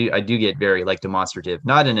do get very like demonstrative,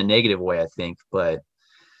 not in a negative way, I think, but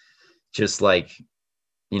just like,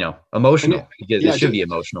 emotional, because it should be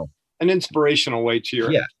emotional. An inspirational way to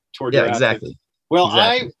your, toward your exactly. Athlete. Well,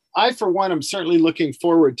 exactly. I, for one, I'm certainly looking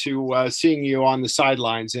forward to seeing you on the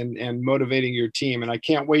sidelines and motivating your team. And I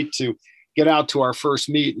can't wait to get out to our first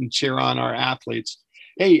meet and cheer on our athletes.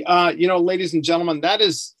 Hey, ladies and gentlemen, that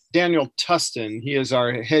is Daniel Tustin. He is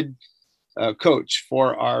our head coach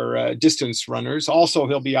for our distance runners. Also,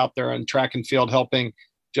 he'll be out there on track and field helping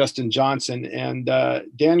Justin Johnson. And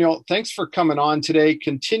Daniel, thanks for coming on today.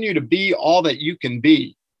 Continue to be all that you can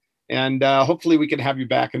be. And hopefully we can have you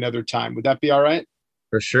back another time. Would that be all right?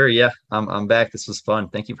 For sure. Yeah, I'm back. This was fun.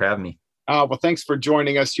 Thank you for having me. Well, thanks for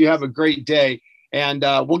joining us. You have a great day. And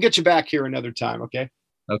we'll get you back here another time, okay?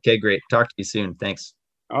 Okay, great. Talk to you soon. Thanks.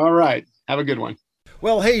 All right. Have a good one.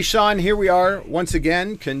 Well, hey, Sean, here we are once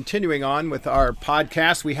again, continuing on with our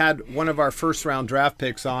podcast. We had one of our first-round draft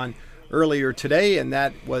picks on earlier today, and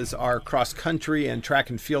that was our cross-country and track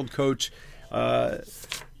and field coach,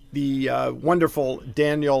 the wonderful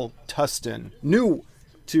Daniel Tustin. New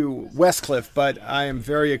to Westcliff, but I am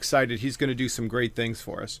very excited. He's going to do some great things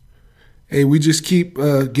for us. Hey, we just keep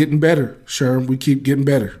getting better, Sherm. We keep getting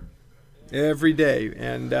better. Every day.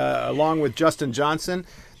 And along with Justin Johnson,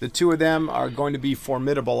 the two of them are going to be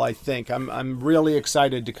formidable, I think. I'm really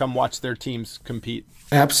excited to come watch their teams compete.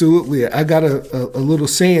 Absolutely. I got a little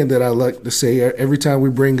saying that I like to say every time we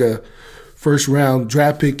bring a first-round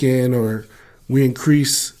draft pick in or we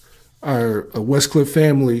increase our Westcliff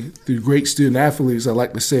family through great student athletes. I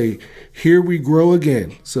like to say, here we grow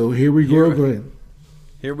again. So here we grow again.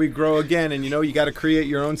 Here we grow again. And, you got to create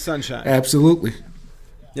your own sunshine. Absolutely.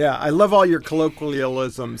 Yeah, I love all your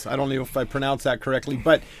colloquialisms. I don't know if I pronounce that correctly,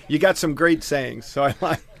 but you got some great sayings, so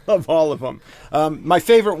I love all of them. My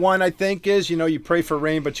favorite one, I think, is, you pray for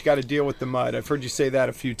rain, but you got to deal with the mud. I've heard you say that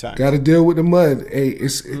a few times. Got to deal with the mud. Hey,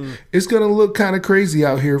 it's going to look kind of crazy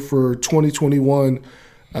out here for 2021,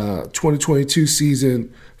 2022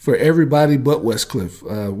 season for everybody but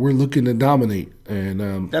Westcliff. We're looking to dominate.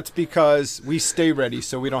 And that's because we stay ready,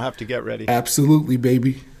 so we don't have to get ready. Absolutely,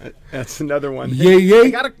 baby. That's another one. Yay,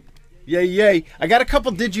 yay. Yay. I got a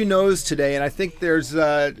couple Did You Knows today, and I think there's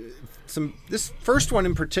this first one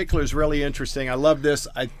in particular is really interesting. I love this.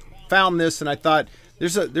 I found this, and I thought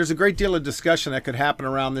there's a great deal of discussion that could happen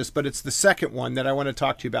around this, but it's the second one that I want to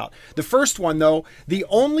talk to you about. The first one, though, the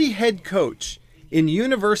only head coach in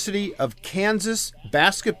University of Kansas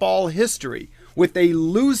basketball history with a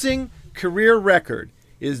losing career record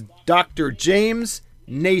is Dr. James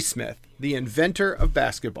Naismith, the inventor of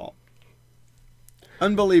basketball.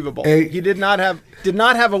 Unbelievable. Hey, he did not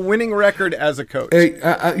have a winning record as a coach. Hey,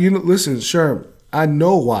 listen, Sherm, I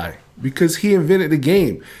know why. Because he invented the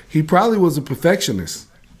game. He probably was a perfectionist.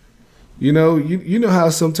 You know how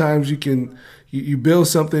sometimes you build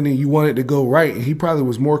something and you want it to go right, and he probably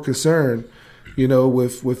was more concerned,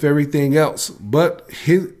 with everything else but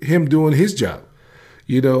him doing his job.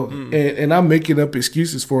 And I'm making up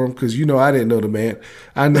excuses for him because, I didn't know the man.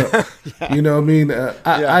 I know,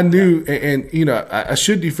 I knew, and I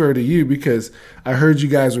should defer to you because I heard you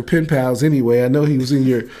guys were pen pals anyway. I know he was in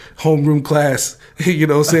your homeroom class,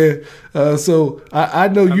 what I'm saying? So I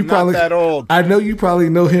know you probably, not that old. I know you probably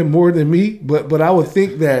know him more than me, but I would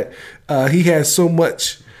think that he has so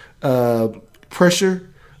much pressure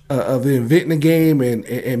of inventing a game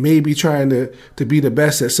and maybe trying to be the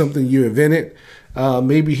best at something you invented.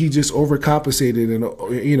 Maybe he just overcompensated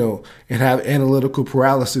and have analytical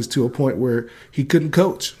paralysis to a point where he couldn't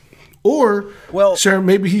coach. Or,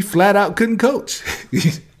 maybe he flat out couldn't coach.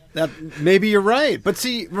 Maybe you're right. But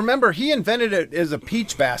see, remember, he invented it as a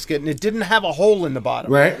peach basket, and it didn't have a hole in the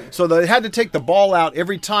bottom. Right. So they had to take the ball out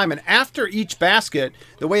every time. And after each basket,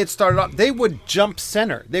 the way it started off, they would jump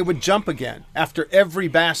center. They would jump again after every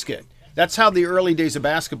basket. That's how the early days of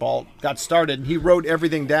basketball got started. And he wrote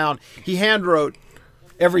everything down. He hand wrote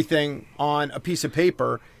everything on a piece of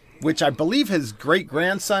paper, which I believe his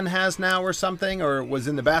great-grandson has now or something, or was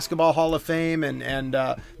in the Basketball Hall of Fame, and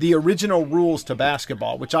the original rules to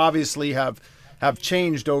basketball, which obviously have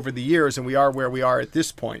changed over the years, and we are where we are at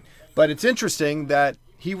this point. But it's interesting that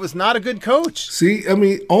he was not a good coach. See, I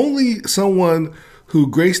mean, only someone who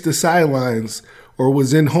graced the sidelines or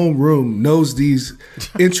was in homeroom knows these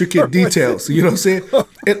intricate details. You know what I'm saying?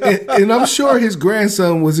 And I'm sure his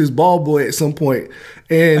grandson was his ball boy at some point.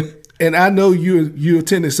 And I know you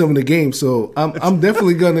attended some of the games, so I'm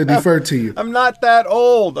definitely going to defer to you. I'm not that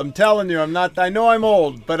old. I'm telling you, I'm not. I know I'm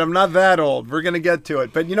old, but I'm not that old. We're going to get to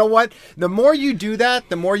it. But you know what? The more you do that,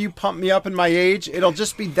 the more you pump me up in my age, it'll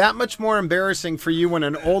just be that much more embarrassing for you when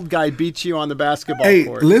an old guy beats you on the basketball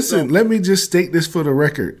court. Hey, listen, let me just state this for the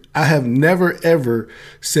record. I have never, ever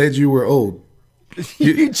said you were old.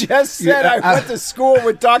 You just said I went to school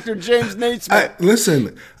with Dr. James Naismith.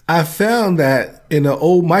 Listen, I found that in an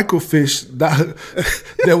old microfiche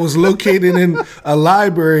that was located in a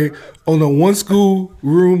library on a one school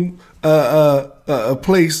room a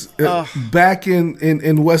place back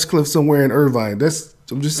in West Cliff somewhere in Irvine.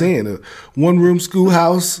 I'm just saying, a one-room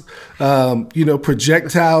schoolhouse,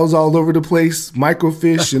 projectiles all over the place,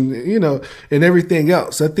 microfiche, and everything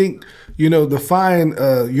else. I think, to find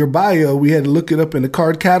your bio, we had to look it up in the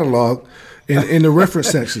card catalog in the reference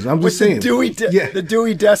sections. I'm just saying. The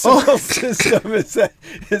Dewey Decimal System, is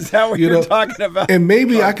that what you're talking about? And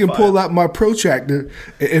maybe I can pull out my protractor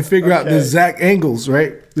and figure out the exact angles,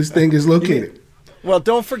 right? This thing is located. Well,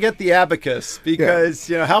 don't forget the abacus because,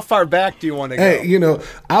 how far back do you want to go? Hey,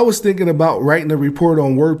 I was thinking about writing a report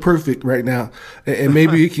on WordPerfect right now, and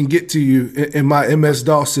maybe it can get to you in my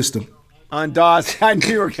MS-DOS system. On DOS, I knew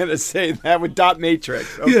you were going to say that with dot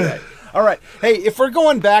matrix. Okay. Yeah. All right. Hey, if we're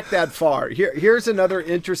going back that far, here's another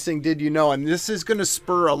interesting did you know, and this is going to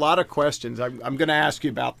spur a lot of questions. I'm going to ask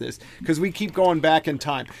you about this because we keep going back in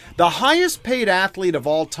time. The highest paid athlete of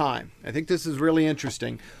all time, I think this is really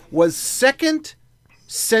interesting, was second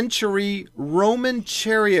century Roman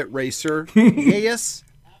chariot racer Gaius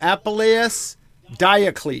Appius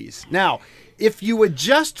Diocles. Now, if you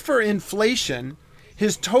adjust for inflation,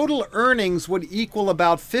 his total earnings would equal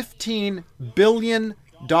about $15 billion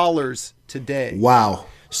today. Wow.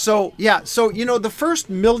 So the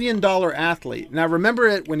first $1 million athlete, and I remember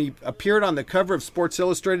it when he appeared on the cover of Sports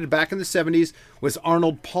Illustrated back in the 70s, was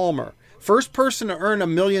Arnold Palmer. First person to earn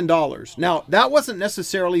 $1 million. Now, that wasn't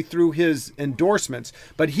necessarily through his endorsements,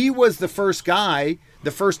 but he was the first guy,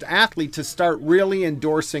 the first athlete to start really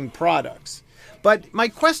endorsing products. But my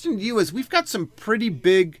question to you is, we've got some pretty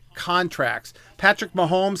big contracts. Patrick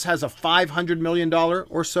Mahomes has a $500 million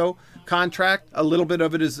or so contract. A little bit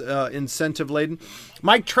of it is incentive laden.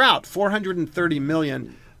 Mike Trout, $430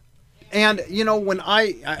 million. And, when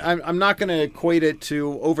I'm not going to equate it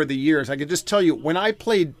to over the years. I can just tell you, when I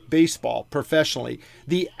played baseball professionally,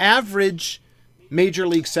 the average major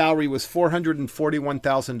league salary was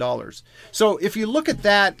 $441,000. So if you look at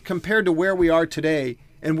that compared to where we are today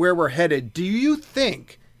and where we're headed, do you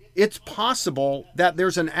think it's possible that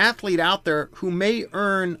there's an athlete out there who may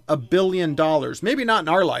earn $1 billion? Maybe not in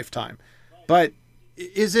our lifetime, but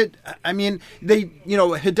is it, Hideki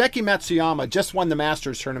Matsuyama just won the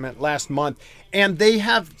Masters tournament last month, and they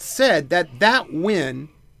have said that win,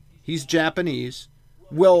 he's Japanese,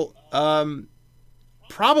 will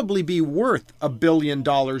probably be worth $1 billion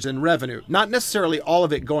in revenue. Not necessarily all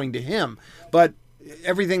of it going to him, but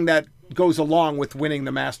everything that goes along with winning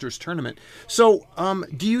the Masters tournament. So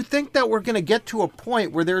do you think that we're going to get to a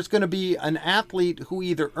point where there's going to be an athlete who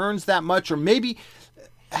either earns that much or maybe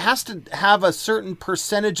has to have a certain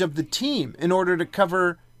percentage of the team in order to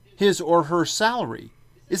cover his or her salary?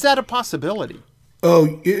 Is that a possibility?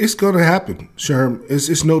 Oh, it's going to happen, Sherm.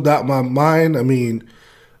 It's no doubt in my mind. I mean,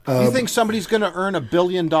 you think somebody's going to earn $1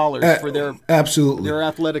 billion for their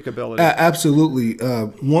athletic ability? Absolutely.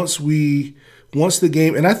 Once the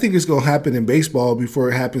game, and I think it's going to happen in baseball before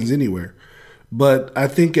it happens anywhere. But I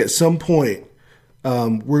think at some point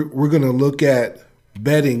we're going to look at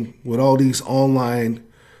betting with all these online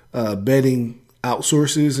betting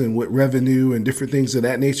outsources and with revenue and different things of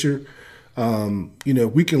that nature.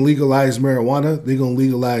 We can legalize marijuana. They're going to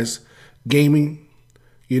legalize gaming,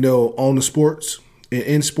 on the sports and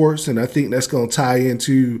in sports. And I think that's going to tie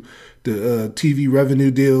into the TV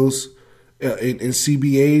revenue deals in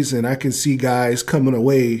CBAs. And I can see guys coming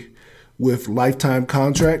away with lifetime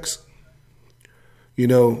contracts,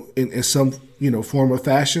 in some, form or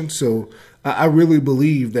fashion. So I really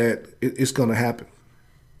believe that it's going to happen.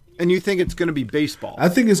 And you think it's going to be baseball? I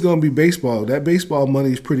think it's going to be baseball. That baseball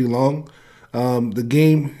money is pretty long. The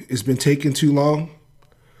game has been taking too long,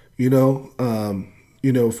 as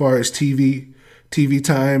far as TV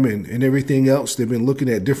time and everything else. They've been looking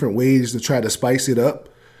at different ways to try to spice it up.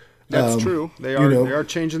 That's true. They are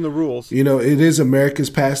changing the rules. It is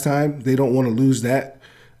America's pastime. They don't want to lose that.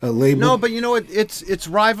 label. No, but it's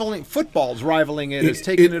rivaling. Football's rivaling it. It's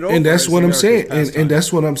taking it over. And that's what I'm saying. And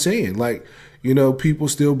that's what I'm saying. Like, people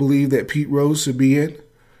still believe that Pete Rose should be in,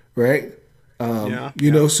 right?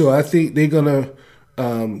 So I think they're gonna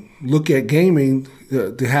look at gaming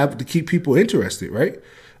to keep people interested, right?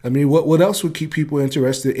 I mean, what else would keep people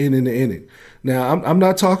interested in the inning? Now, I'm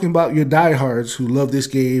not talking about your diehards who love this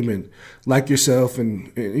game and like yourself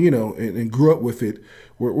and grew up with it.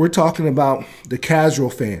 We're talking about the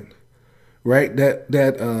casual fan, right?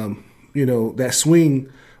 That swing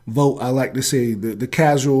vote. I like to say the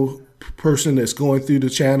casual person that's going through the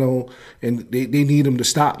channel, and they need them to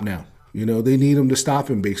stop now. They need them to stop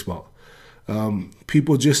in baseball.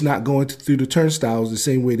 People just not going through the turnstiles the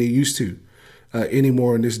same way they used to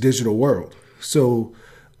anymore in this digital world. So,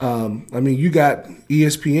 you got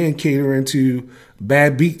ESPN catering to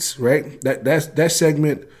bad beats, right? That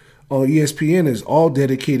segment on ESPN is all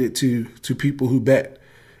dedicated to people who bet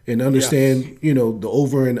and understand, the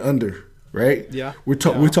over and under, right? Yeah. We're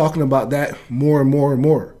talking about that more and more and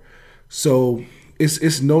more. So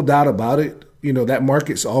it's no doubt about it. That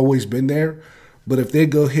market's always been there. But if they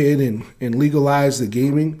go ahead and legalize the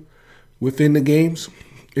gaming within the games,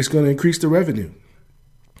 it's going to increase the revenue.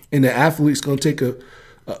 And the athlete's going to take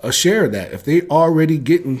a share of that. If they already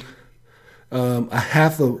getting a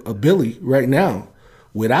half a billy right now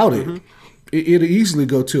without it, it'll easily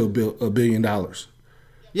go to $1 billion.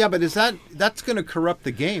 Yeah, but that's going to corrupt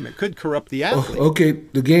the game? It could corrupt the athlete. Okay,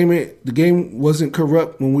 the game wasn't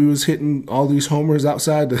corrupt when we was hitting all these homers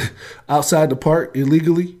outside the park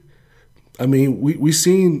illegally. I mean, we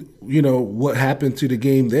seen what happened to the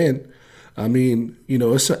game then. I mean,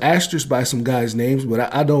 it's an asterisk by some guys' names,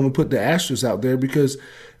 but I don't even put the asterisk out there because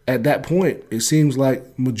at that point it seems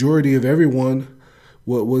like majority of everyone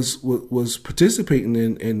was participating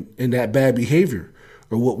in that bad behavior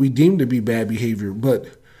or what we deemed to be bad behavior. But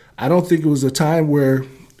I don't think it was a time where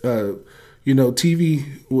TV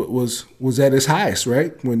was at its highest,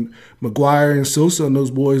 right? When McGuire and Sosa and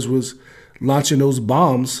those boys was launching those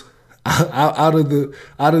bombs out of the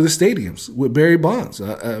stadiums with Barry Bonds.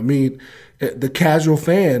 I mean, the casual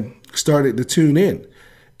fan started to tune in,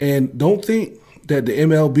 and don't think that the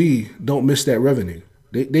MLB don't miss that revenue.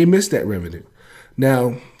 They miss that revenue.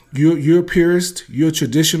 Now you're a purist, you're a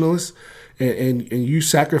traditionalist, and you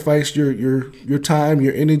sacrifice your time,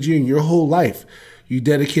 your energy, and your whole life. You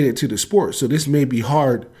dedicate it to the sport. So this may be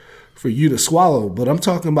hard for you to swallow, but I'm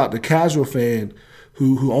talking about the casual fan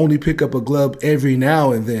who only pick up a glove every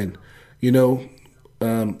now and then.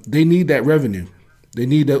 They need that revenue. They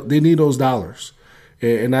need those dollars.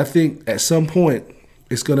 And I think at some point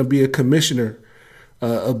it's going to be a commissioner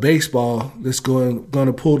of baseball that's going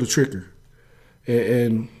to pull the trigger.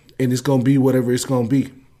 And it's going to be whatever it's going to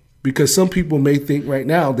be. Because some people may think right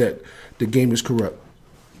now that the game is corrupt.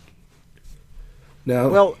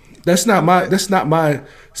 Now, that's not my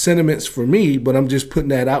sentiments for me, but I'm just putting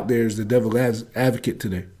that out there as the devil's advocate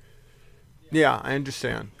today. Yeah, I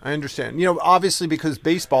understand. Obviously because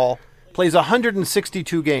baseball plays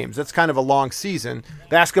 162 games. That's kind of a long season.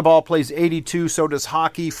 Basketball plays 82, so does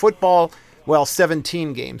hockey. Football,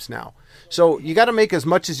 17 games now. So you got to make as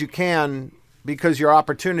much as you can because your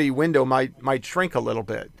opportunity window might shrink a little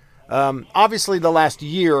bit. Obviously the last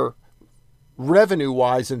year,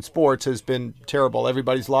 revenue-wise in sports has been terrible.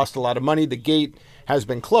 Everybody's lost a lot of money. The gate has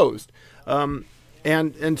been closed. And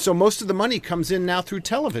so most of the money comes in now through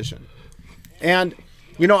television. And,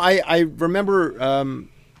 I remember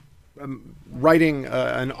writing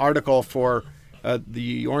an article for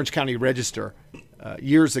the Orange County Register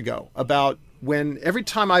years ago about when every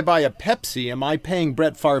time I buy a Pepsi, am I paying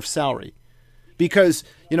Brett Favre's salary? Because,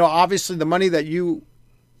 obviously the money that you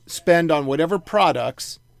spend on whatever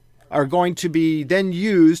products are going to be then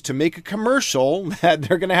used to make a commercial that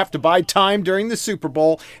they're going to have to buy time during the Super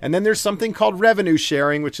Bowl. And then there's something called revenue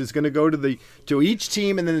sharing, which is going to go to each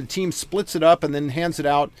team, and then the team splits it up and then hands it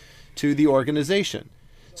out to the organization.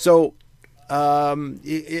 So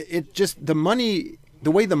it just the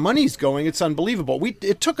way the money's going, it's unbelievable.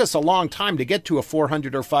 It took us a long time to get to a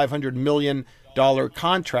 $400 or $500 million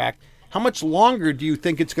contract. How much longer do you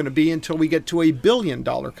think it's going to be until we get to $1 billion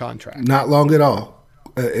contract? Not long at all.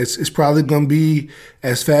 It's probably going to be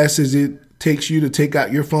as fast as it takes you to take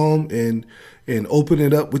out your phone and open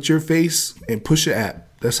it up with your face and push an app.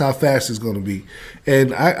 That's how fast it's going to be.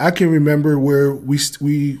 And I can remember where we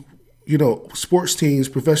sports teams,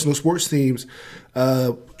 professional sports teams,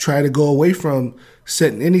 try to go away from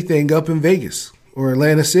setting anything up in Vegas or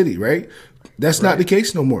Atlantic City, right? That's not the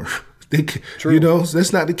case no more.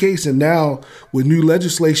 That's not the case. And now with new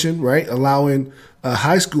legislation, right, allowing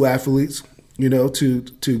high school athletes,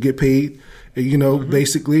 to get paid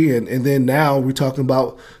basically. And then now we're talking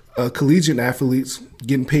about collegiate athletes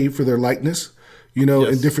getting paid for their likeness,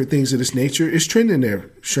 and different things of this nature. It's trending there,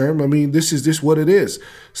 Sherm. I mean, this is just what it is.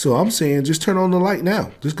 So I'm saying just turn on the light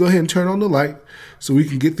now. Just go ahead and turn on the light so we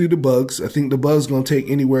can get through the bugs. I think the bugs going to take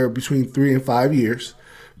anywhere between 3 and 5 years,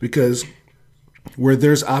 because where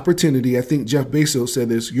there's opportunity, I think Jeff Bezos said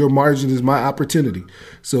this, your margin is my opportunity.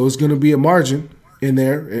 So it's going to be a margin in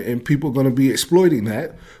there, and people are going to be exploiting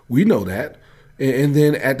that. We know that. And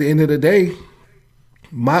then at the end of the day,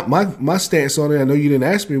 my stance on it, I know you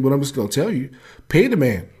didn't ask me, but I'm just going to tell you, pay the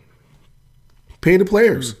man. Pay the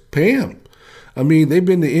players. Pay him. I mean, they've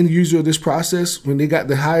been the end user of this process when they got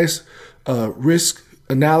the highest risk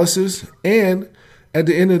analysis. And at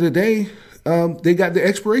the end of the day, they got the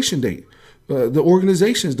expiration date. The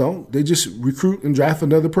organizations don't. They just recruit and draft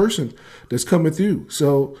another person that's coming through.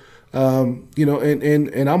 So,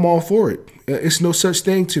 and I'm all for it. It's no such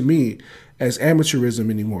thing to me as amateurism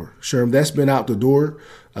anymore. Sherm, that's been out the door.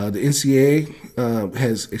 The NCAA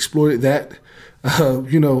has exploited that,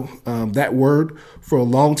 that word for a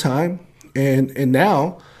long time. And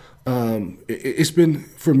now it's been,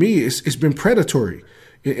 for me, it's been predatory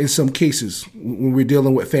in some cases when we're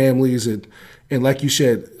dealing with families and like you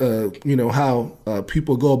said, how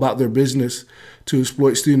people go about their business to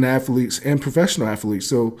exploit student athletes and professional athletes.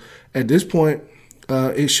 So at this point,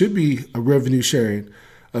 it should be a revenue sharing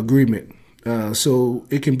agreement, so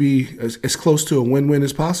it can be as close to a win-win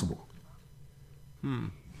as possible.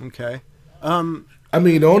 Okay. I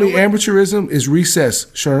mean, the only amateurism is recess,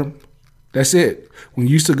 Sherm. That's it. When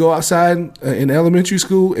you used to go outside in elementary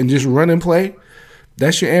school and just run and play,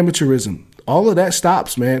 that's your amateurism. All of that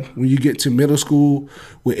stops, man, when you get to middle school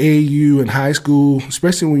with AAU and high school,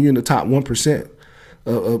 especially when you're in the top 1%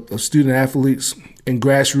 of student athletes in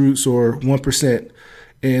grassroots or 1%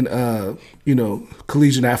 in,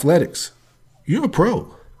 collegiate athletics. You're a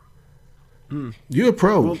pro. You're a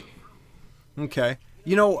pro. Well, okay.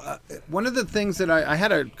 One of the things that I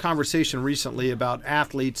had a conversation recently about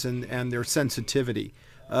athletes and their sensitivity.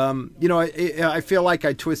 I feel like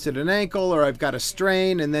I twisted an ankle or I've got a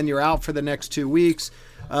strain, and then you're out for the next 2 weeks.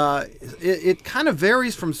 It kind of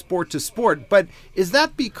varies from sport to sport, but is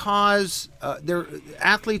that because their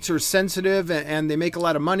athletes are sensitive and they make a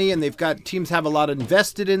lot of money and they've got teams have a lot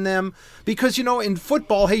invested in them? Because, in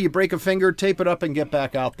football, hey, you break a finger, tape it up and get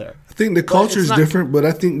back out there. I think the culture is different, but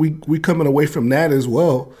I think we coming away from that as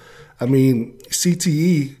well. I mean,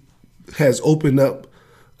 CTE has opened up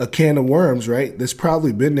a can of worms, right? That's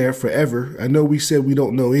probably been there forever. I know we said we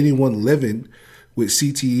don't know anyone living with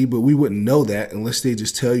CTE, but we wouldn't know that unless they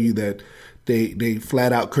just tell you that they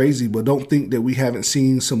flat out crazy. But don't think that we haven't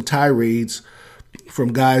seen some tirades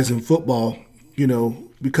from guys in football,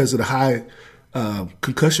 because of the high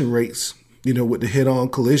concussion rates, with the head-on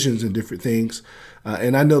collisions and different things.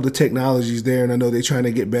 And I know the technology's there, and I know they're trying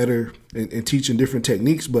to get better and teaching different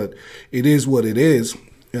techniques, but it is what it is.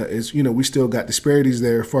 We still got disparities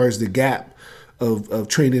there as far as the gap of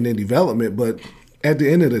training and development. But at the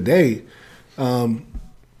end of the day,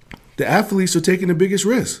 the athletes are taking the biggest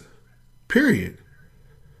risk, period.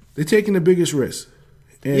 They're taking the biggest risk.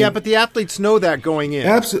 And yeah, but the athletes know that going in.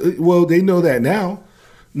 Absolutely. Well, they know that now.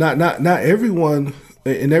 Not everyone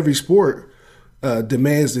in every sport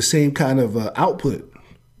demands the same kind of output,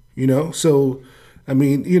 So, I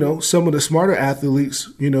mean, some of the smarter athletes,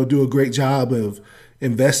 do a great job of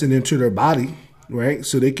investing into their body, right?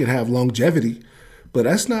 So they can have longevity, but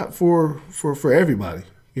that's not for everybody.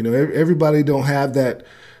 Everybody don't have that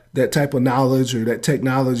type of knowledge or that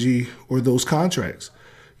technology or those contracts.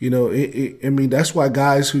 That's why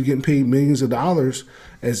guys who are getting paid millions of dollars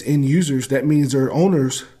as end users, that means their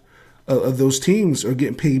owners of those teams are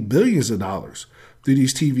getting paid billions of dollars through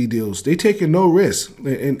these TV deals. They taking no risk.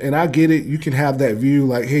 And I get it. You can have that view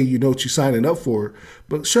like, hey, you know what you're signing up for.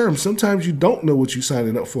 But sure, sometimes you don't know what you're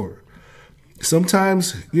signing up for.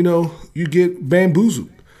 Sometimes, you get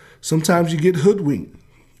bamboozled. Sometimes you get hoodwinked.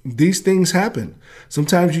 These things happen.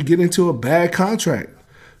 Sometimes you get into a bad contract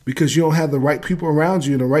because you don't have the right people around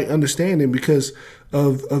you and the right understanding because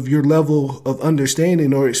of your level of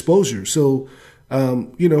understanding or exposure. So,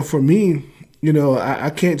 for me, I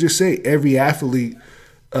can't just say every athlete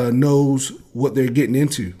knows what they're getting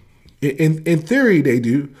into. In theory, they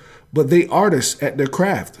do, but they artists at their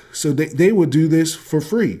craft. So they would do this for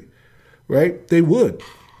free, right? They would.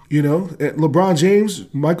 LeBron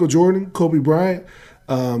James, Michael Jordan, Kobe Bryant,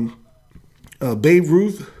 Babe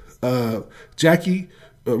Ruth, Jackie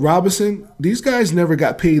Robinson, these guys never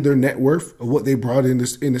got paid their net worth of what they brought in the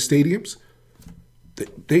stadiums.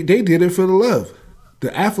 They did it for the love.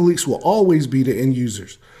 The athletes will always be the end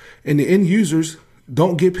users. And the end users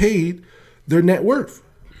don't get paid their net worth,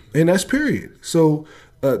 and that's period. So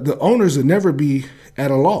the owners will never be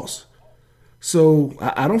at a loss. So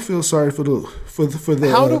I don't feel sorry for the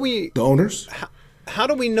the owners. How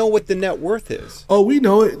do we know what the net worth is? Oh, we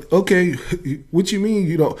know it. Okay, what you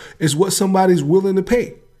mean? It's what somebody's willing to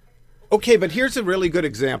pay. Okay, but here's a really good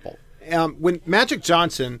example. When Magic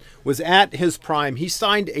Johnson was at his prime, he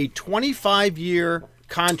signed a 25-year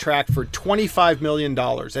contract for $25 million,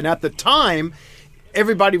 and at the time,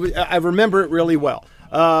 I remember it really well.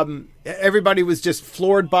 Everybody was just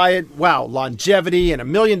floored by it. Wow, longevity, and $1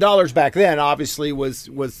 million back then obviously was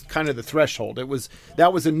kind of the threshold.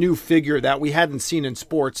 That was a new figure that we hadn't seen in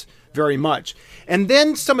sports very much. And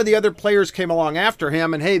then some of the other players came along after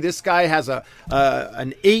him, and hey, this guy has an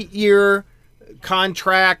 8-year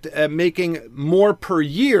contract, making more per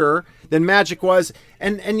year than Magic was.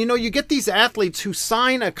 And you get these athletes who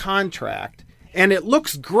sign a contract and it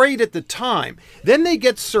looks great at the time. Then they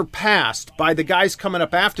get surpassed by the guys coming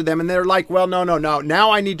up after them, and they're like, well, no.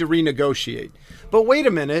 Now I need to renegotiate. But wait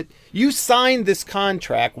a minute. You signed this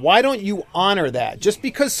contract. Why don't you honor that? Just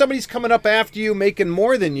because somebody's coming up after you making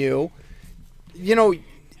more than you,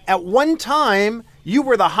 at one time, you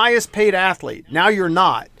were the highest paid athlete. Now you're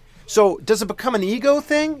not. So does it become an ego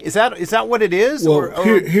thing? Is that what it is? Well,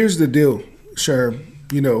 here's the deal, Sherm.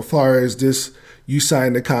 As far as this, you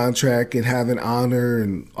sign the contract and have an honor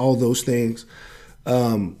and all those things.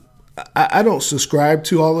 I don't subscribe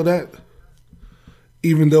to all of that,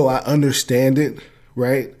 even though I understand it,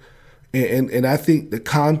 right? And I think the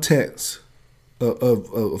context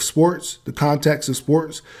of sports, the context of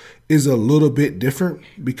sports is a little bit different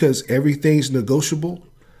because everything's negotiable.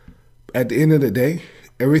 At the end of the day,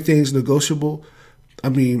 everything's negotiable. I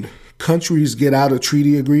mean, countries get out of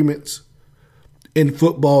treaty agreements. In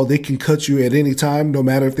football, they can cut you at any time, no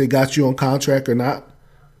matter if they got you on contract or not.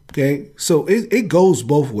 Okay, so it goes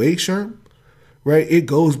both ways, Sherm, right? It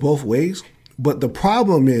goes both ways. But the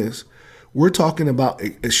problem is we're talking about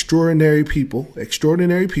extraordinary people.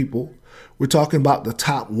 We're talking about the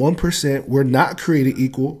top 1%. We're not created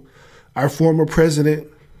equal. Our former president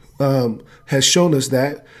has shown us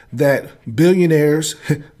that billionaires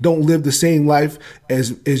don't live the same life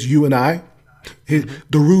as you and I. The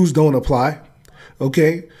rules don't apply.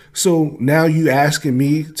 Okay, so now you asking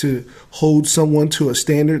me to hold someone to a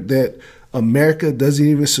standard that America doesn't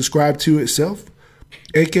even subscribe to itself?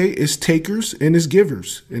 Okay, it's takers and it's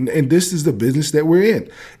givers. And this is the business that we're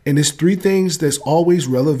in. And it's three things that's always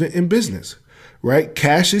relevant in business, right?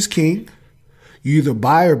 Cash is king. You either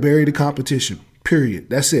buy or bury the competition,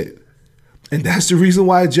 period. That's it. And that's the reason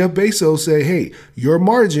why Jeff Bezos said, hey, your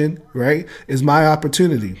margin, right, is my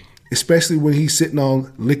opportunity, especially when he's sitting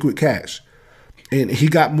on liquid cash. And he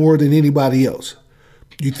got more than anybody else.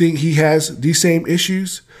 You think he has these same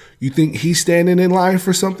issues? You think he's standing in line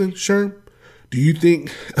for something, Sherm? Do you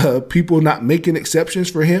think people not making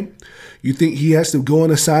exceptions for him? You think he has to go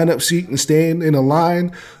in a sign-up seat and stand in a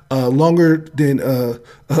line longer than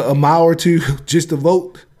a mile or two just to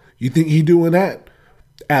vote? You think he doing that?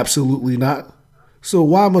 Absolutely not. So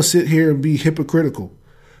why am I sit here and be hypocritical?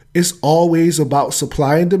 It's always about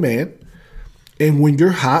supply and demand. And when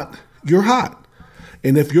you're hot, you're hot.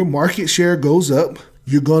 And if your market share goes up,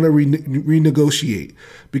 you're going to renegotiate.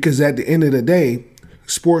 Because at the end of the day,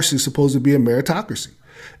 sports is supposed to be a meritocracy.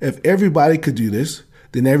 If everybody could do this,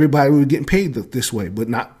 then everybody would get paid this way. But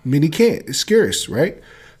not many can't. It's scarce, right?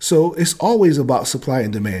 So it's always about supply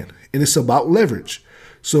and demand. And it's about leverage.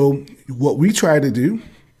 So what we try to do,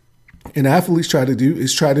 and athletes try to do,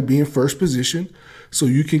 is try to be in first position so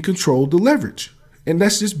you can control the leverage. And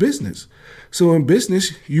that's just business. So in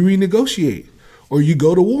business, you renegotiate. Or you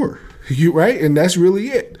go to war, right? And that's really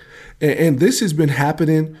it. And this has been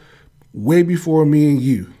happening way before me and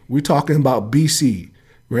you. We're talking about BC,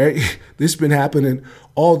 right? This has been happening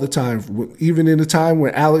all the time, even in the time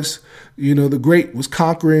when Alex, the Great was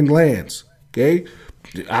conquering lands, okay?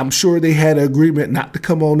 I'm sure they had an agreement not to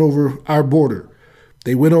come on over our border.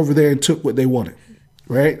 They went over there and took what they wanted,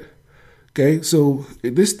 right? Okay, so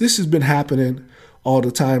this has been happening all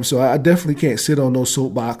the time. So I definitely can't sit on no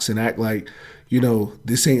soapbox and act like,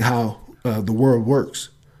 this ain't how the world works.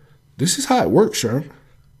 This is how it works, Sherm.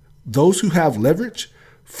 Those who have leverage,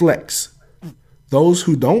 flex. Those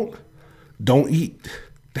who don't eat.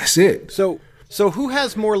 That's it. So who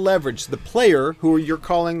has more leverage? The player, who you're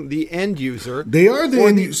calling the end user. They are the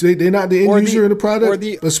end user. They're not the end user in the product.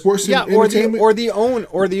 The sports entertainment. Or the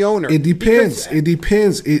owner. It depends.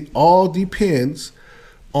 It all depends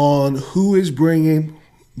on who is bringing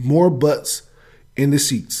more butts in the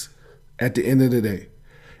seats at the end of the day.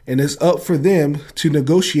 And it's up for them to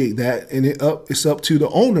negotiate that. And it's up to the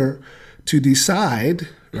owner to decide,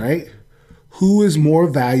 right, who is more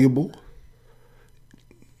valuable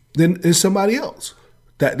than somebody else.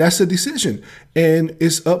 That's a decision. And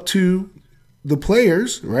it's up to the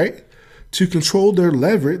players, right, to control their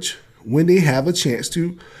leverage when they have a chance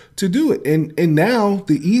to do it. And now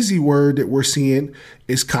the easy word that we're seeing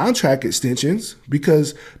is contract extensions,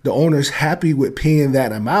 because the owner's happy with paying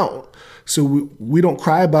that amount. So we don't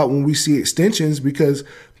cry about when we see extensions, because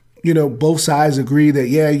both sides agree that,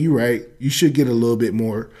 yeah, you're right, you should get a little bit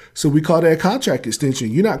more. So we call that a contract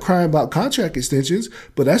extension. You're not crying about contract extensions,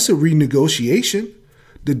 but that's a renegotiation.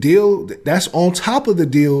 The deal that's on top of the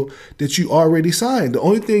deal that you already signed. The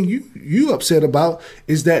only thing you upset about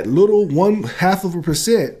is that little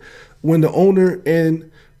 0.5% when the owner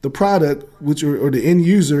and the product, or the end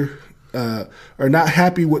user, are not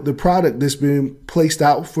happy with the product that's been placed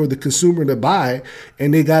out for the consumer to buy,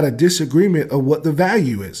 and they got a disagreement of what the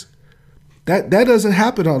value is. That doesn't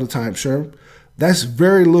happen all the time, Sherm. That's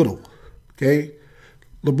very little. Okay,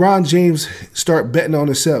 LeBron James start betting on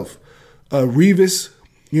himself. Revis,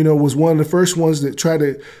 was one of the first ones that tried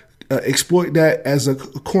to exploit that as a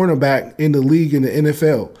cornerback in the league in the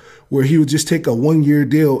NFL, where he would just take a 1-year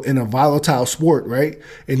deal in a volatile sport, right?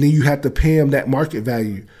 And then you have to pay him that market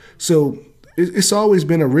value. So it's always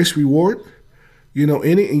been a risk reward, in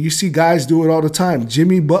it. And you see guys do it all the time.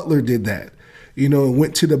 Jimmy Butler did that, and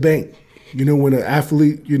went to the bank. When an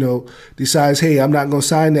athlete, decides, hey, I'm not going to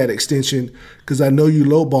sign that extension because I know you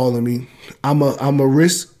lowballing me. I'm a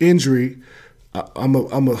risk injury. I'm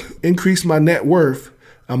a increase my net worth,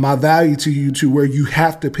 my value to you, to where you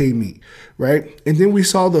have to pay me, right? And then we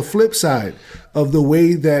saw the flip side of the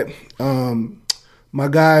way that my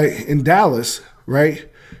guy in Dallas, right,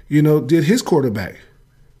 did his quarterback,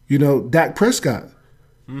 Dak Prescott.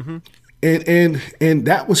 Mm-hmm. And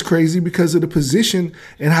that was crazy because of the position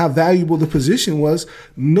and how valuable the position was.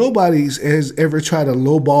 Nobody has ever tried to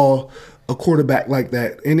lowball a quarterback like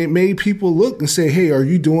that. And it made people look and say, hey, are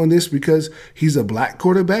you doing this because he's a black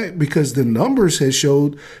quarterback? Because the numbers has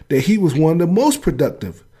showed that he was one of the most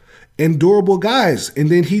productive and durable guys. And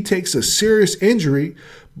then he takes a serious injury.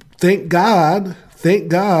 Thank God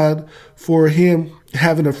for him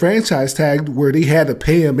having a franchise tag where they had to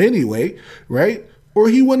pay him anyway, right? Or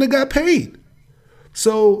he wouldn't have got paid.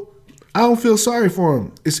 So I don't feel sorry for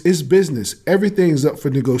him. It's business. Everything's up for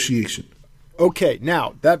negotiation. Okay,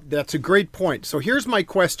 now that's a great point. So here's my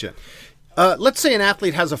question. Let's say an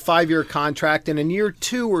athlete has a 5-year contract, and in year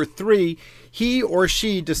 2 or 3, he or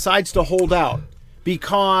she decides to hold out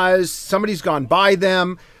because somebody's gone by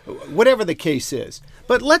them, whatever the case is.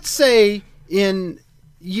 But let's say in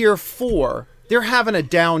year 4, they're having a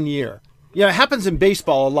down year. It happens in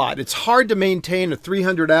baseball a lot. It's hard to maintain a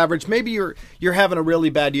 300 average. Maybe you're having a really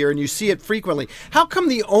bad year and you see it frequently. How come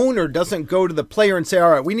the owner doesn't go to the player and say,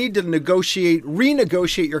 all right, we need to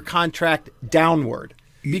renegotiate your contract downward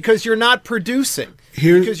because you're not producing,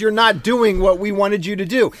 because you're not doing what we wanted you to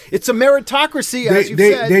do? It's a meritocracy, as you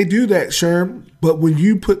said. They do that, Sherm. But when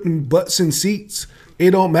you put in butts in seats,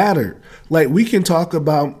 it don't matter. Like, we can talk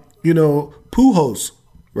about, Pujols,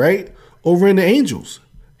 right, over in the Angels.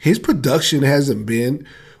 His production hasn't been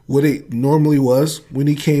what it normally was when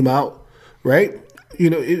he came out, right?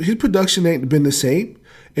 His production ain't been the same.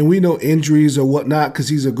 And we know injuries or whatnot because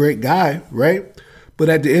he's a great guy, right? But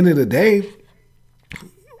at the end of the day,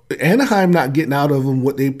 Anaheim not getting out of him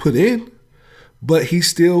what they put in, but he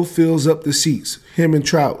still fills up the seats, him and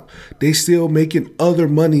Trout. They still making other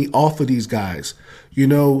money off of these guys,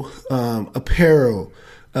 apparel,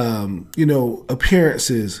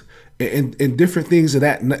 appearances, and different things of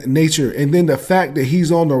that nature. And then the fact that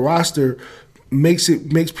he's on the roster makes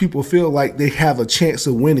people feel like they have a chance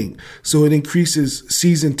of winning. So it increases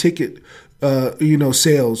season ticket,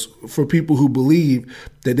 sales for people who believe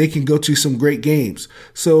that they can go to some great games.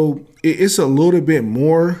 So it's a little bit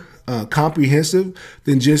more comprehensive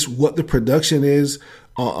than just what the production is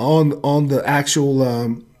on the actual,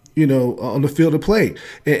 on the field of play.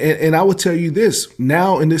 And I would tell you this,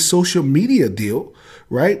 now in this social media deal,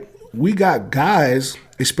 right? We got guys,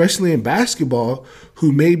 especially in basketball,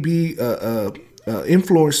 who may be a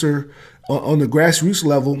influencer on the grassroots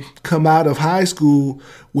level, come out of high school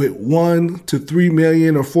with 1 to 3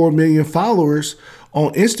 million or 4 million followers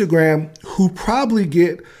on Instagram, who probably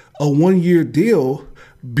get a 1-year deal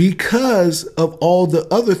because of all the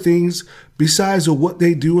other things besides of what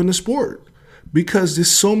they do in the sport. Because there's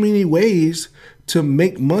so many ways to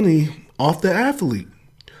make money off the athlete.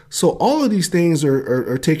 So all of these things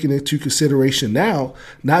are taken into consideration now,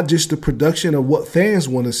 not just the production of what fans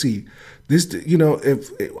want to see. This,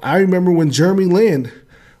 if I remember when Jeremy Lin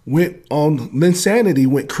went on Linsanity,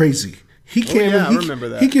 went crazy. He can't. I remember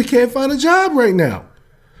that. He can't find a job right now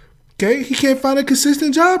Okay, he can't find a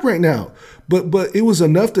consistent job right now. But it was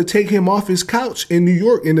enough to take him off his couch in New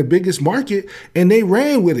York in the biggest market, and they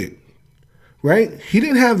ran with it. Right? He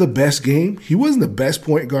didn't have the best game. He wasn't the best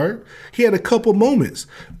point guard. He had a couple moments.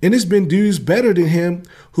 And it's been dudes better than him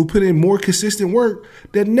who put in more consistent work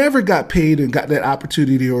that never got paid and got that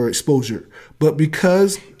opportunity or exposure. But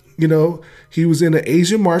because, he was in an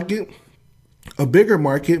Asian market, a bigger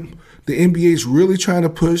market, the NBA's really trying to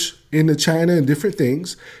push into China and different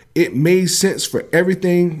things. It made sense for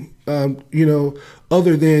everything,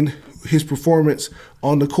 other than his performance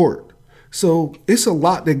on the court. So it's a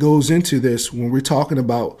lot that goes into this when we're talking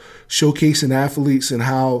about showcasing athletes and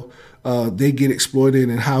how they get exploited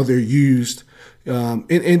and how they're used. And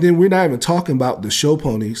then we're not even talking about the show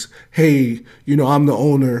ponies. Hey, I'm the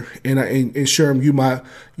owner, and Sherm,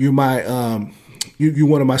 you're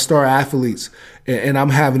one of my star athletes, and I'm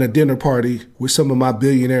having a dinner party with some of my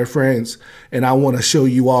billionaire friends, and I want to show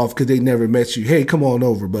you off because they never met you. Hey, come on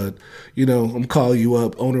over, bud. I'm calling you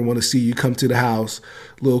up. Owner want to see you. Come to the house.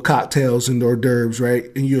 Little cocktails and hors d'oeuvres, right?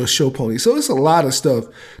 And you're a show pony. So it's a lot of stuff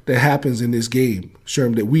that happens in this game,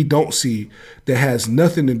 Sherm, that we don't see that has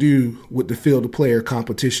nothing to do with the field of player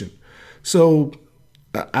competition. So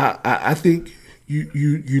I think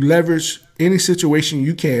you leverage any situation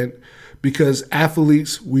you can, because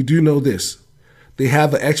athletes, we do know this. They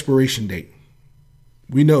have an expiration date.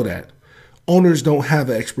 We know that. Owners don't have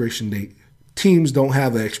an expiration date. Teams don't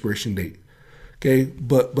have an expiration date. Okay,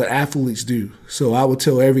 but athletes do. So I would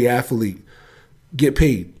tell every athlete, get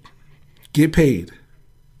paid. Get paid.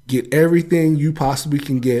 Get everything you possibly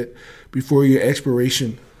can get before your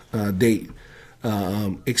expiration date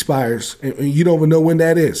expires. And you don't even know when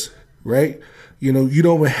that is, right? You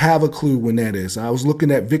don't even have a clue when that is. I was looking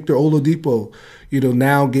at Victor Oladipo,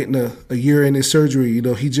 now getting a year in his surgery.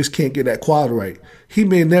 He just can't get that quad right. He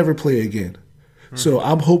may never play again. Mm-hmm. So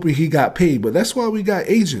I'm hoping he got paid. But that's why we got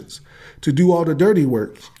agents to do all the dirty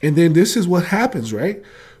work. And then this is what happens, right?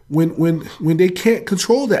 When they can't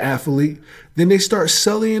control the athlete, then they start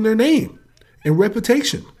selling their name and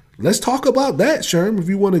reputation. Let's talk about that, Sherm. If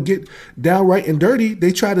you want to get downright and dirty,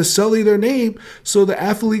 they try to sully their name so the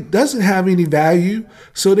athlete doesn't have any value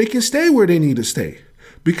so they can stay where they need to stay.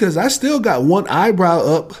 Because I still got one eyebrow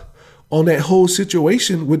up on that whole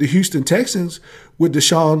situation with the Houston Texans with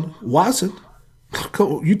Deshaun Watson.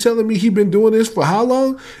 You telling me he been doing this for how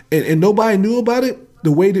long and nobody knew about it?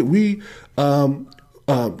 The way that we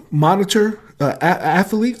monitor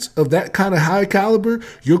athletes of that kind of high caliber,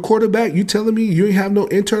 your quarterback, you telling me you ain't have no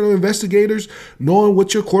internal investigators knowing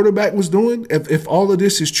what your quarterback was doing, if all of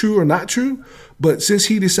this is true or not true? But since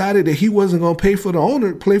he decided that he wasn't going to play for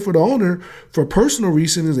the owner for personal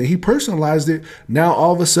reasons, and he personalized it, now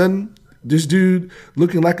all of a sudden this dude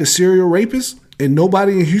looking like a serial rapist and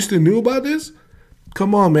nobody in Houston knew about this?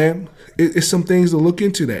 Come on, man. It's some things to look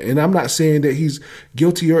into that. And I'm not saying that he's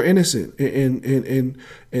guilty or innocent.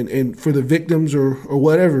 And for the victims or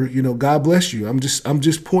whatever, God bless you. I'm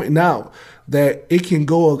just pointing out that it can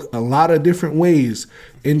go a lot of different ways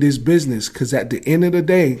in this business, because at the end of the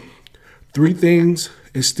day, three things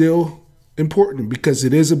is still important because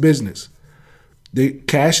it is a business.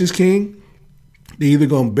 Cash is king. They're either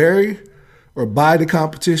going to bury or buy the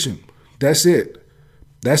competition. That's it.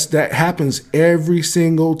 That happens every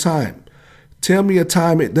single time. Tell me a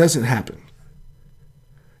time it doesn't happen.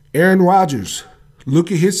 Aaron Rodgers,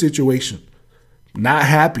 look at his situation. Not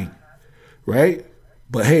happy, right?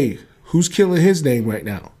 But hey, who's killing his name right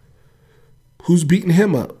now? Who's beating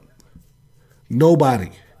him up?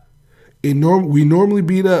 Nobody. We normally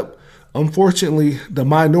beat up, unfortunately, the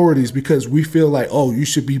minorities because we feel like, oh, you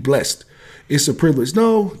should be blessed. It's a privilege.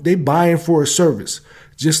 No, they buying for a service,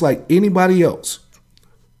 just like anybody else.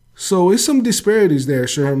 So it's some disparities there,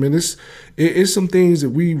 Sherman. It's some things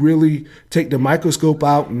that we really take the microscope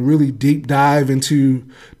out and really deep dive into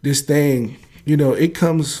this thing.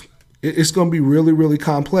 It's going to be really, really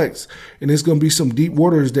complex, and it's going to be some deep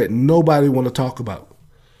waters that nobody want to talk about.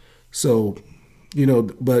 So,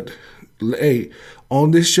 but hey,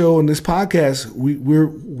 on this show and this podcast,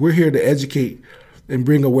 we're here to educate and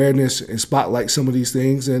bring awareness and spotlight some of these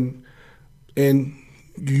things, and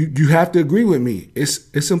you have to agree with me.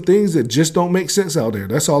 It's some things that just don't make sense out there.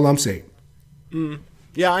 That's all I'm saying.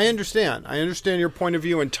 Yeah, I understand. I understand your point of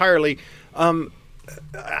view entirely. I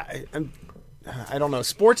don't know.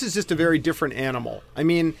 Sports is just a very different animal. I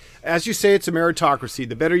mean, as you say, it's a meritocracy.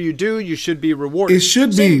 The better you do, you should be rewarded. It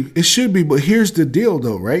should be. But here's the deal,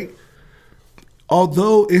 though, right?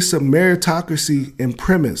 Although it's a meritocracy in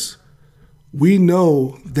premise, we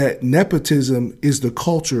know that nepotism is the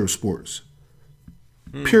culture of sports.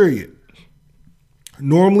 Period.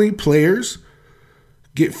 Normally, players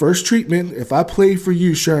get first treatment. If I play for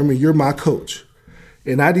you, Sherman, you're my coach,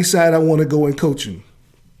 and I decide I want to go in coaching,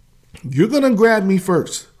 you're going to grab me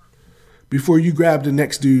first before you grab the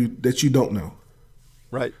next dude that you don't know.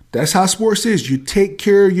 Right. That's how sports is. You take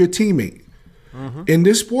care of your teammate. Mm-hmm. In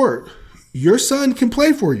this sport, your son can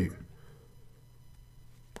play for you.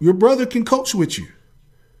 Your brother can coach with you.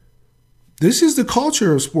 This is the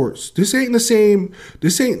culture of sports. This ain't the same.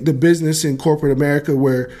 This ain't the business in corporate America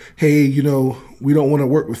where, hey, we don't want to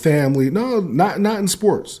work with family. No, not in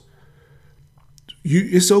sports.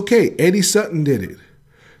 It's okay. Eddie Sutton did it,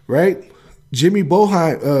 right? Jim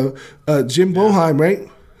Boeheim, right?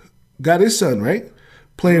 Got his son, right?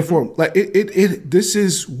 Playing for him. Like this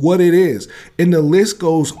is what it is. And the list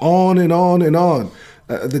goes on and on and on.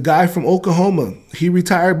 The guy from Oklahoma, he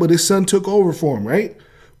retired, but his son took over for him, right?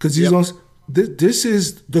 Because he's on. This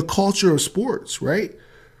is the culture of sports, right?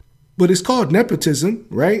 But it's called nepotism,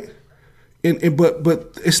 right?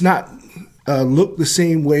 But it's not looked the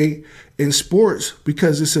same way in sports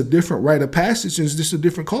because it's a different rite of passage and it's just a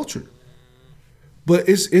different culture. But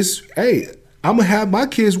it's hey, I'm gonna have my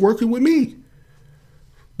kids working with me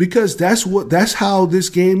because that's how this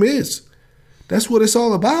game is. That's what it's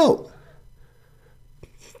all about.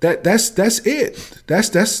 That's it.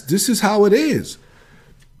 This is how it is.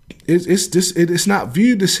 It's not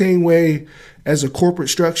viewed the same way as a corporate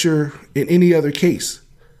structure in any other case.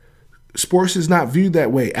 Sports is not viewed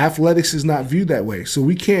that way. Athletics is not viewed that way. So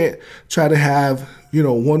we can't try to have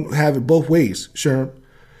have it both ways, Sherm.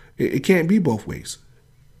 It can't be both ways.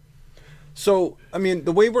 So, I mean,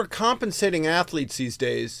 the way we're compensating athletes these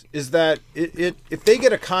days is that if they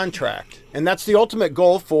get a contract, and that's the ultimate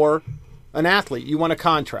goal for an athlete, you want a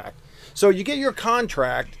contract. So you get your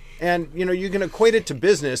contract, and you can equate it to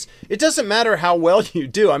business. It doesn't matter how well you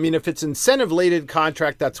do. I mean, if it's incentive-related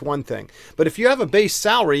contract, that's one thing. But if you have a base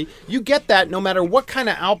salary, you get that no matter what kind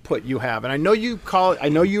of output you have. And I know you're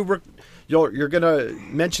going to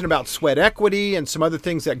mention about sweat equity and some other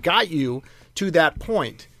things that got you to that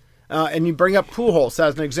point. And you bring up Pujols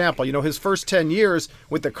as an example. His first 10 years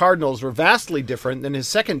with the Cardinals were vastly different than his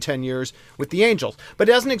second 10 years with the Angels. But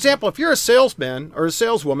as an example, if you're a salesman or a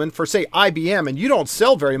saleswoman for, say, IBM and you don't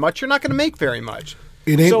sell very much, you're not going to make very much.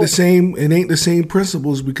 It ain't the same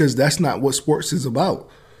principles because that's not what sports is about.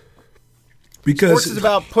 Because sports is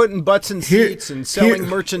about putting butts in seats and selling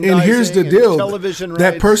merchandising. And here's the deal: television rights.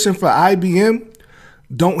 That person for IBM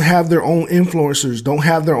don't have their own influencers, don't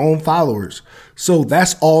have their own followers. So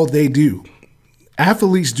that's all they do.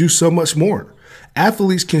 Athletes do so much more.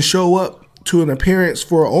 Athletes can show up to an appearance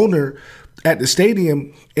for an owner at the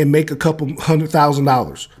stadium and make a couple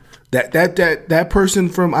 $100,000. That person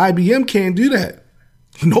from IBM can't do that.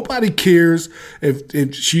 Nobody cares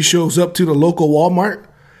if she shows up to the local Walmart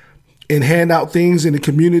and hand out things in the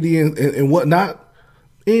community and whatnot.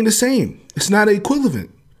 It ain't the same. It's not equivalent.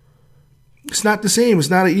 It's not the same. It's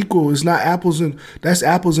not an equal. It's not that's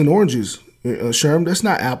apples and oranges, Sherm. That's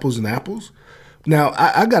not apples and apples. Now,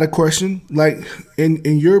 I got a question. Like, in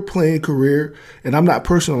your playing career, and I'm not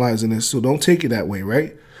personalizing this, so don't take it that way,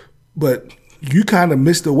 right? But you kind of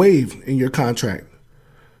missed a wave in your contract,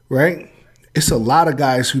 right? It's a lot of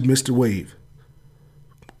guys who missed a wave.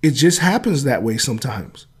 It just happens that way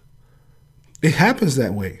sometimes. It happens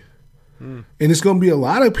that way. And it's going to be a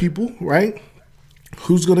lot of people, right,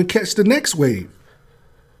 who's going to catch the next wave?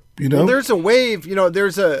 Well, there's a wave.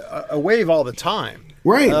 There's a wave all the time.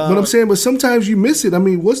 Right. But I'm saying, but sometimes you miss it. I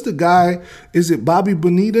mean, what's the guy? Is it Bobby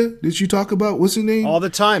Bonilla that you talk about? What's his name? All the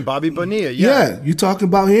time, Bobby Bonilla. Yeah, you talking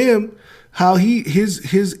about him? How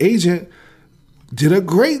his agent did a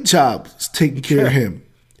great job taking care of him.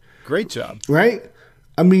 Great job. Right.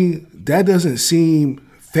 I mean, that doesn't seem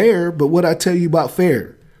fair. But what I tell you about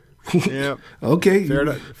fair? Yeah. Okay.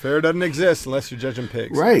 Fair doesn't exist unless you're judging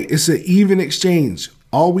pigs. Right. It's an even exchange.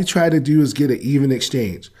 All we try to do is get an even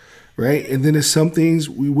exchange, right? And then there's some things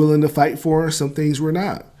we're willing to fight for and some things we're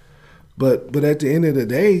not. But at the end of the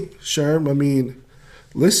day, Sherm, I mean,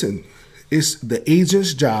 listen, it's the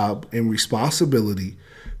agent's job and responsibility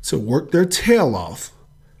to work their tail off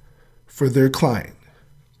for their client.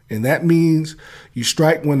 And that means you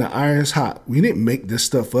strike when the iron's hot. We didn't make this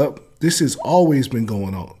stuff up. This has always been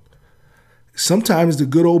going on. Sometimes the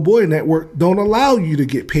good old boy network don't allow you to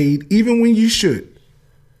get paid even when you should.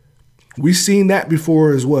 We've seen that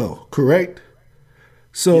before as well, correct?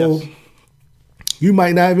 So yes. You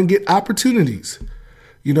might not even get opportunities.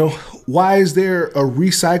 Why is there a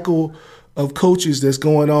recycle of coaches that's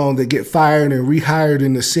going on that get fired and rehired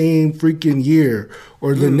in the same freaking year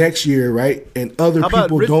or the next year, right? And other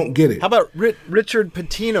people don't get it. How about Richard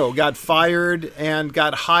Pitino got fired and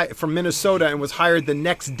got hired from Minnesota and was hired the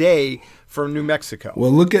next day for New Mexico.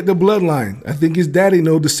 Well, look at the bloodline. I think his daddy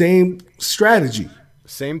know the same strategy.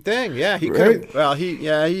 Same thing. Yeah, he Right. could. Well,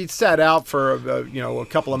 he sat out for a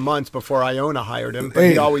couple of months before Iona hired him, but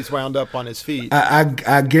Hey. he always wound up on his feet.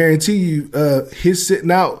 I guarantee you, his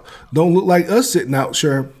sitting out don't look like us sitting out,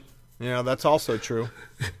 Sherm. Yeah, that's also true.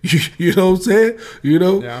 You know what I'm saying? You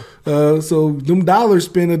know, Yeah. so them dollars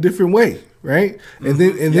spent a different way, right? And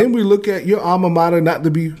then we look at your alma mater, not to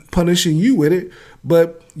be punishing you with it,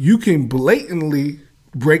 but you can blatantly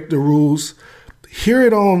break the rules, hear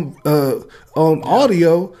it on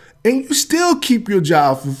audio, and you still keep your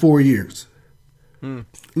job for 4 years.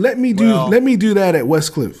 Let me do that at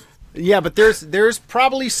Westcliff. Yeah, but there's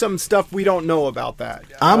probably some stuff we don't know about that.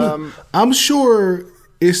 I'm sure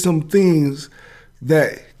it's some things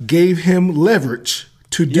that gave him leverage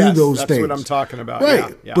to do Yes, those that's things. what I'm talking about.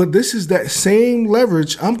 Right. Yeah. But this is that same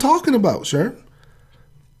leverage I'm talking about, sir.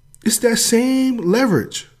 It's that same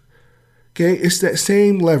leverage. Okay? It's that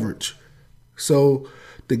same leverage. So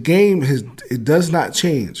the game it does not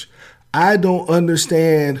change. I don't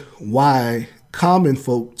understand why common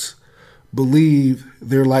folks believe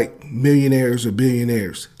they're like millionaires or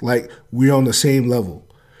billionaires, like we're on the same level.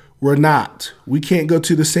 We're not. We can't go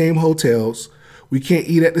to the same hotels. We can't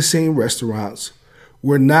eat at the same restaurants.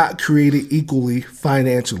 We're not created equally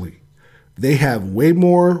financially. They have way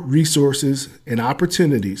more resources and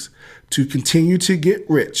opportunities to continue to get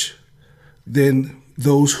rich than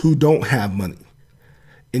those who don't have money.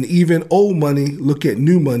 And even old money look at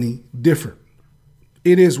new money different.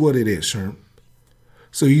 It is what it is, Sherm.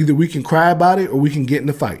 So either we can cry about it or we can get in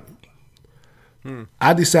the fight.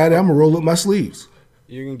 I decided I'm going to roll up my sleeves.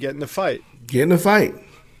 You can get in the fight. Get in the fight.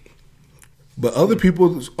 But other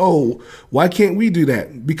people, why can't we do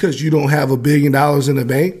that? Because you don't have $1 billion in the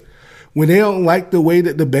bank. When they don't like the way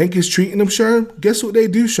that the bank is treating them, Sherm, guess what they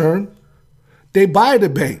do, Sherm? They buy the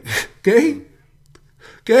bank. Okay?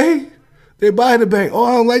 They buy the bank. Oh,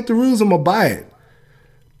 I don't like the rules, I'm going to buy it.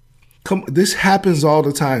 This happens all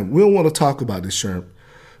the time. We don't want to talk about this, Sherm,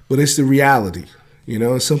 but it's the reality. You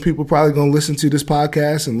know, some people probably going to listen to this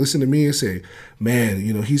podcast and listen to me and say, man,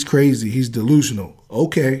 he's crazy. He's delusional.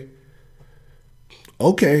 Okay.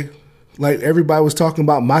 Like everybody was talking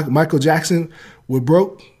about Michael Jackson was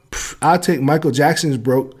broke. I'll take Michael Jackson's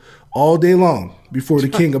broke all day long before the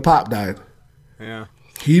king of pop died. Yeah.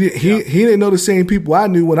 He didn't know the same people I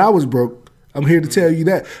knew when I was broke. I'm here to tell you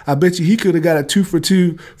that. I bet you he could have got a 2 for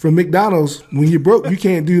 $2 from McDonald's. When you're broke, you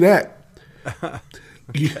can't do that.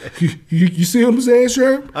 You see what I'm saying,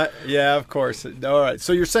 Sherm? Yeah, of course. All right.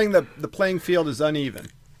 So you're saying that the playing field is uneven.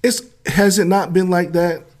 Has it not been like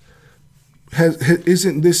that?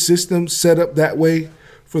 Isn't this system set up that way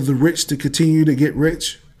for the rich to continue to get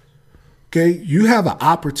rich? Okay, you have an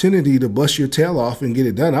opportunity to bust your tail off and get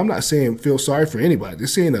it done. I'm not saying feel sorry for anybody.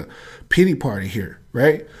 This ain't a pity party here,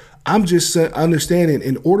 right? I'm just understanding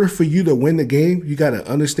in order for you to win the game, you got to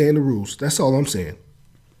understand the rules. That's all I'm saying.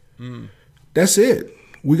 That's it.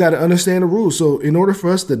 We got to understand the rules. So in order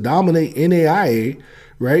for us to dominate NAIA,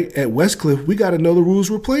 right, at Westcliff, we got to know the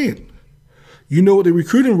rules we're playing. You know what the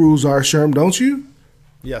recruiting rules are, Sherm, don't you?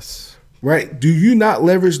 Yes. Right. Do you not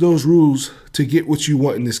leverage those rules to get what you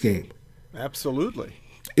want in this game? Absolutely.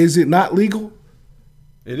 Is it not legal?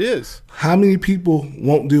 It is. How many people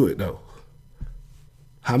won't do it, though?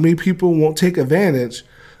 How many people won't take advantage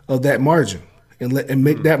of that margin and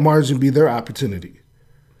make that margin be their opportunity?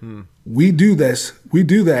 We do this. We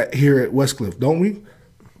do that here at Westcliff, don't we?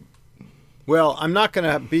 Well, you're not going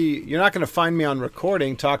to find me on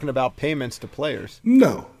recording talking about payments to players.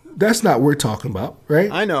 No, that's not what we're talking about, right?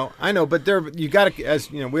 I know, but you got to, as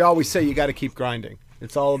we always say, you got to keep grinding.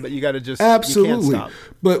 It's all about, you got to just, absolutely. You can't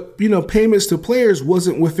stop. But, payments to players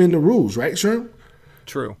wasn't within the rules, right, Sherm?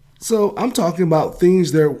 True. So I'm talking about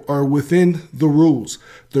things that are within the rules.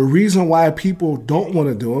 The reason why people don't want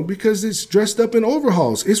to do them, because it's dressed up in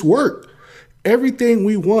overhauls. It's work. Everything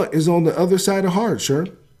we want is on the other side of hard,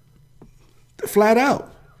 Sherm. Flat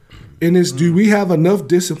out. And it's, do we have enough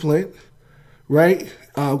discipline, right?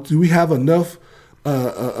 Do we have enough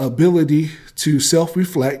ability to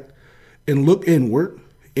self-reflect and look inward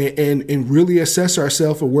and really assess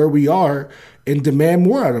ourselves of where we are and demand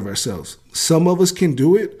more out of ourselves? Some of us can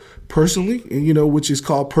do it personally, and which is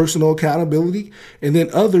called personal accountability. And then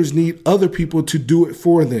others need other people to do it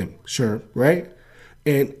for them, sure, right?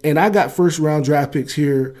 And I got first round draft picks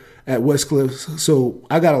here at Westcliff, so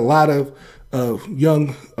I got a lot of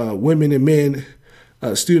young women and men,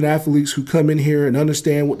 student athletes who come in here and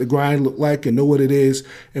understand what the grind look like and know what it is.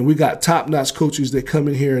 And we got top-notch coaches that come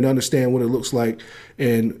in here and understand what it looks like.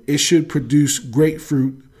 And it should produce great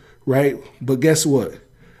fruit, right? But guess what?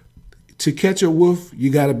 to catch a wolf, you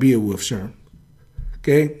got to be a wolf, Sherm.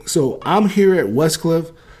 Okay, so I'm here at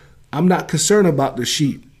Westcliff. I'm not concerned about the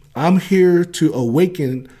sheep. I'm here to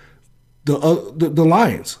awaken the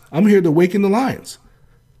lions. I'm here to awaken the lions.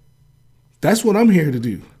 That's what I'm here to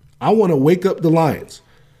do. I want to wake up the lions.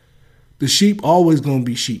 The sheep always going to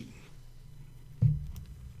be sheep.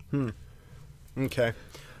 Okay.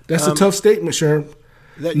 That's a tough statement, Sherm.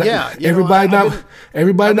 Everybody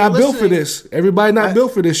not built for this. Everybody not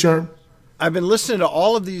built for this, Sherm. I've been listening to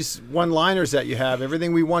all of these one-liners that you have.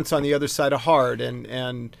 Everything we want's on the other side of hard,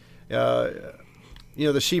 and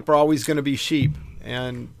the sheep are always going to be sheep.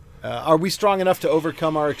 And are we strong enough to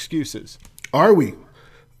overcome our excuses? Are we,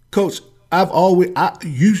 Coach?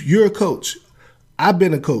 You're a coach. I've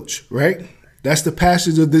been a coach, right? That's the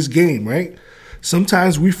passage of this game, right?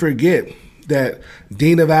 Sometimes we forget that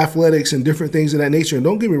dean of athletics and different things of that nature. And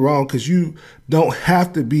don't get me wrong, because you don't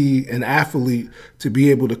have to be an athlete to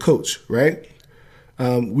be able to coach, right?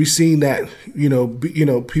 We've seen that,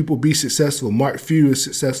 people be successful. Mark Few is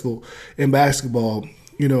successful in basketball.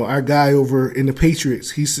 Our guy over in the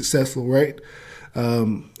Patriots, he's successful, right? I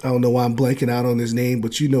don't know why I'm blanking out on his name,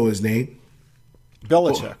 but you know his name.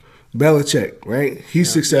 Belichick, right? He's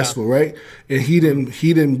successful, right? And he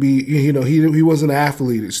wasn't an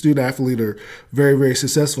athlete, a student athlete, or very, very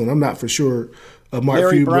successful. And I'm not for sure. Mark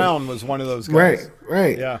Larry Few, Brown was one of those guys.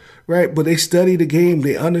 Right. Yeah. Right. But they study the game.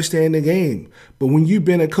 They understand the game. But when you've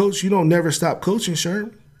been a coach, you don't never stop coaching,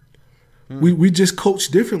 Sherm. We just coach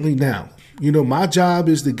differently now. My job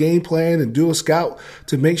is to game plan and do a scout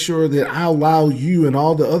to make sure that I allow you and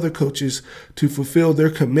all the other coaches to fulfill their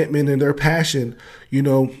commitment and their passion,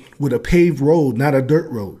 with a paved road, not a dirt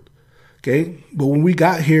road. Okay. But when we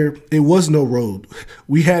got here, it was no road.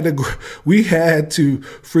 We had to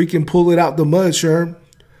freaking pull it out the mud, Sherm.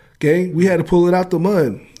 Okay. We had to pull it out the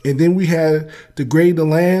mud. And then we had to grade the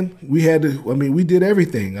land. We did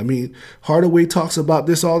everything. Hardaway talks about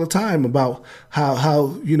this all the time, about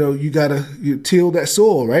how you got to till that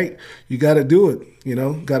soil, right? You got to do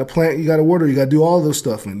it, got to plant, you got to water, you got to do all those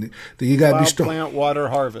stuff. And then you got to be strong. Plant, water,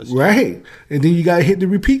 harvest. Right. And then you got to hit the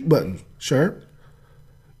repeat button, sure.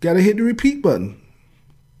 Got to hit the repeat button.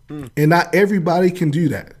 And not everybody can do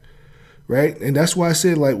that, right? And that's why I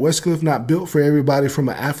said, Westcliff not built for everybody from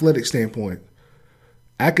an athletic standpoint.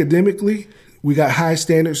 Academically, we got high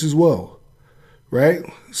standards as well, right?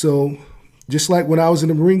 So just like when I was in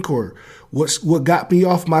the Marine Corps, what got me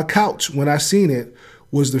off my couch when I seen it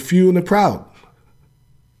was the few and the proud.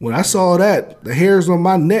 When I saw that, the hairs on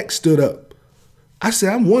my neck stood up. I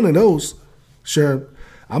said, I'm one of those. Sure,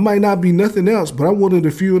 I might not be nothing else, but I'm one of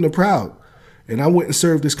the few and the proud. And I went and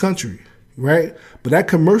served this country, right? But that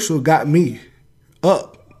commercial got me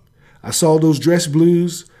up. I saw those dress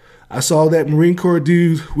blues. I saw that Marine Corps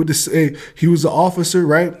dude with he was an officer,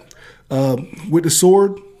 right? With the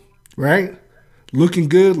sword, right? Looking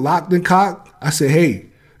good, locked and cocked. I said, hey,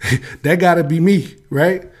 that got to be me,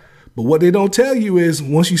 right? But what they don't tell you is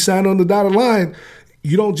once you sign on the dotted line,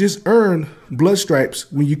 you don't just earn blood stripes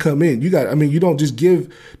when you come in. they don't just give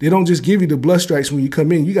you the blood stripes when you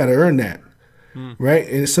come in. You got to earn that, right?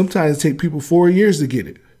 And sometimes it takes people 4 years to get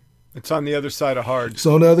it. It's on the other side of hard. It's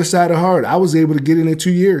on the other side of hard. I was able to get it in 2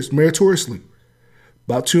 years, meritoriously.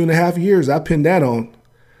 About 2.5 years, I pinned that on,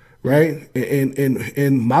 right?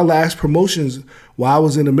 And my last promotions while I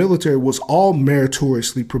was in the military was all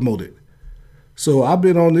meritoriously promoted. So I've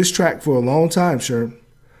been on this track for a long time, Sherm.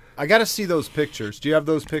 I got to see those pictures. Do you have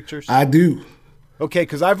those pictures? I do. Okay,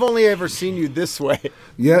 because I've only ever seen you this way.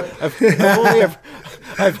 Yep.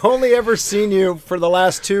 I've only ever seen you for the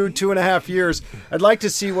last 2.5 years. I'd like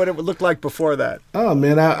to see what it would look like before that. Oh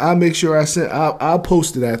man, I'll make sure I'll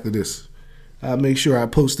post it after this. I'll make sure I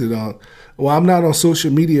post it on. Well, I'm not on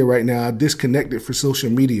social media right now. I disconnected for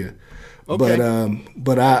social media. Okay.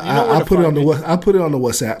 But I put it on the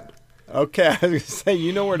WhatsApp. Okay, I was going to say,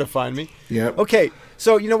 you know where to find me. Yeah. Okay,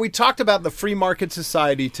 so we talked about the free market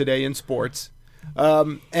society today in sports.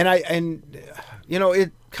 It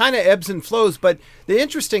kind of ebbs and flows, but the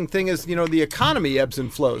interesting thing is, the economy ebbs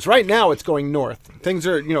and flows. Right now it's going north. Things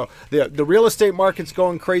are, the real estate market's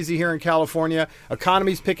going crazy here in California.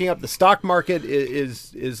 Economy's picking up. The stock market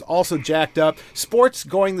is also jacked up. Sports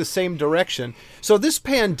going the same direction. So this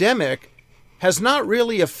pandemic has not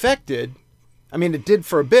really affected, it did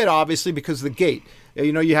for a bit, obviously, because of the gate.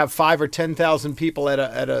 You have 5,000 or 10,000 people at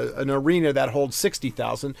an arena that holds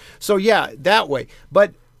 60,000. So yeah, that way.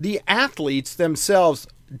 But the athletes themselves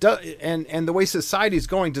and the way society is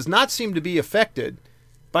going does not seem to be affected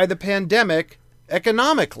by the pandemic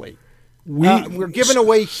economically. We're giving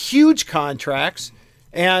away huge contracts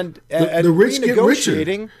and the rich get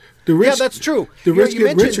richer. The rich, yeah, that's true. The rich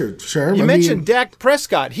get richer, Sherm. You mentioned Dak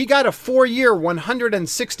Prescott. He got a 4-year,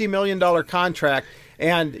 $160 million contract.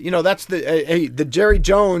 And, that's the Jerry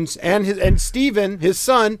Jones and Steven, his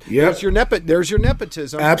son. Yep. There's your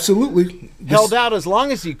nepotism. Absolutely. Held out as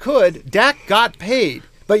long as he could. Dak got paid.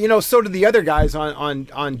 But, so did the other guys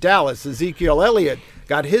on Dallas. Ezekiel Elliott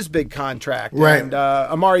got his big contract. Right. And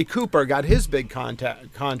Amari Cooper got his big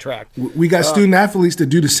contract. We got student athletes that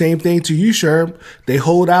do the same thing to you, Sherm. They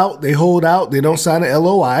hold out. They don't sign an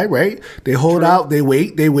LOI, right? They hold out. They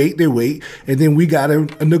wait. And then we got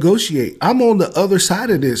to negotiate. I'm on the other side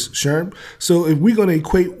of this, Sherm. So if we're going to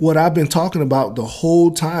equate what I've been talking about the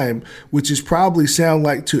whole time, which is probably sound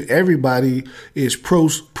like to everybody is pro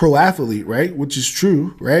athlete, right? Which is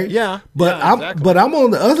true, right? Yeah. But exactly. I'm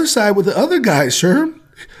on the other side with the other guys, Sherm.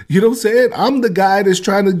 You know what I'm saying? I'm the guy that's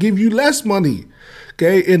trying to give you less money,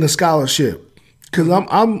 okay, in a scholarship, because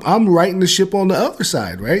I'm writing the ship on the other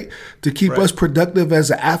side, right, to keep us productive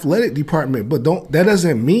as an athletic department. But that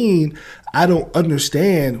doesn't mean I don't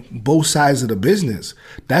understand both sides of the business.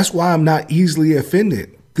 That's why I'm not easily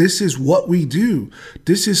offended. This is what we do.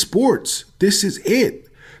 This is sports. This is it.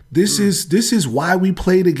 This is why we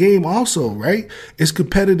play the game also, right? It's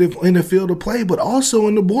competitive in the field of play, but also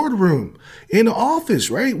in the boardroom, in the office,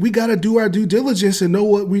 right? We got to do our due diligence and know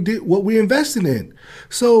what we invested in.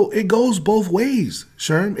 So it goes both ways,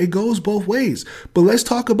 Sherm. It goes both ways. But let's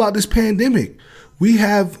talk about this pandemic. We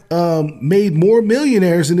have made more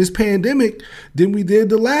millionaires in this pandemic than we did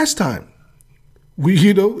the last time.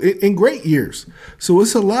 In great years. So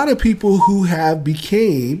it's a lot of people who have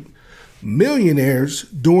became millionaires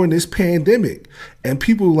during this pandemic, and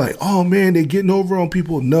people are like, oh man, they're getting over on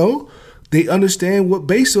people. No, they understand what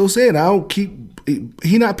Bezos said.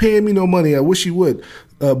 He not paying me no money. I wish he would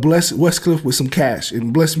bless Westcliff with some cash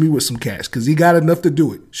and bless me with some cash, because he got enough to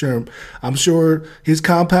do it, Sherm. I'm sure his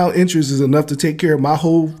compound interest is enough to take care of my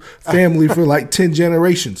whole family for like 10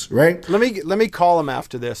 generations, right? Let me call him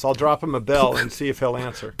after this. I'll drop him a bell and see if he'll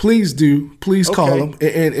answer. Please do. Please call him.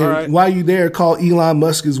 And right. While you're there, call Elon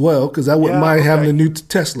Musk as well, because I wouldn't mind having a new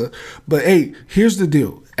Tesla. But hey, here's the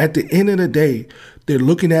deal. At the end of the day, they're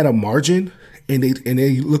looking at a margin, and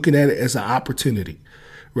they're looking at it as an opportunity,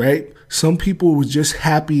 right? Some people were just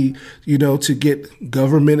happy, to get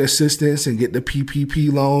government assistance and get the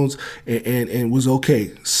PPP loans and was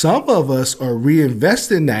okay. Some of us are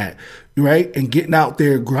reinvesting that, right? And getting out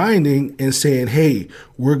there grinding and saying, hey,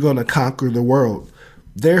 we're going to conquer the world.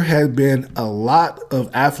 There have been a lot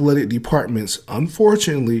of athletic departments,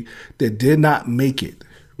 unfortunately, that did not make it,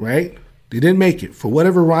 right? They didn't make it for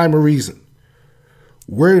whatever rhyme or reason.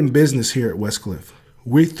 We're in business here at Westcliff.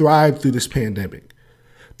 We thrived through this pandemic.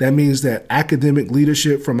 That means that academic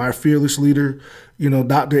leadership from our fearless leader,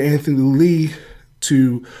 Dr. Anthony Lee,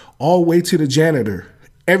 to all the way to the janitor,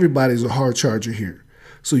 everybody's a hard charger here.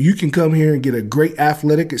 So you can come here and get a great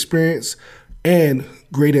athletic experience and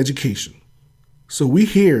great education. So we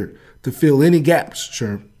here to fill any gaps,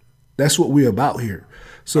 Sherm. That's what we're about here.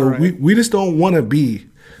 So we just don't want to be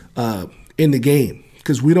in the game,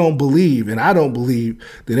 because we don't believe, and I don't believe,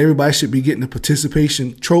 that everybody should be getting a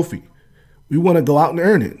participation trophy. We want to go out and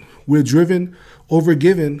earn it. We're driven over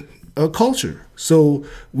given a culture. So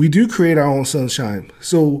we do create our own sunshine.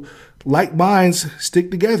 So like minds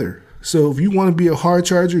stick together. So if you want to be a hard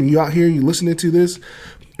charger and you're out here, you're listening to this,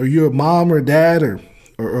 or you're a mom or dad or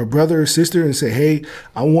a brother or sister, and say, hey,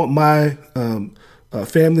 I want my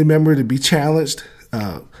family member to be challenged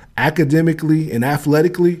academically and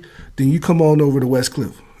athletically, then you come on over to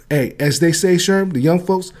Westcliff. Hey, as they say, Sherm, the young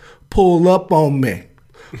folks, pull up on me.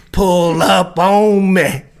 Pull up on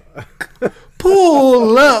me.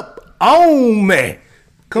 Pull up on me.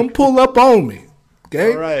 Come pull up on me.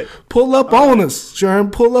 Okay? All right. Pull up on us, Sherm.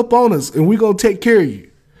 Pull up on us, and we're going to take care of you,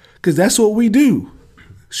 because that's what we do.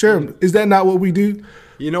 Sherm, is that not what we do?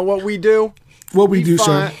 You know what we do? What we do,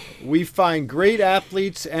 Sherm? We find great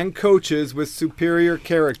athletes and coaches with superior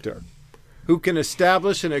character who can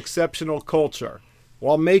establish an exceptional culture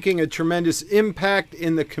while making a tremendous impact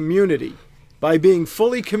in the community by being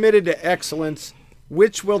fully committed to excellence,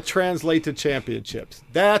 which will translate to championships.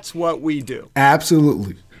 That's what we do.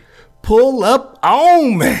 Absolutely. Pull up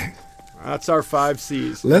on me. That's our 5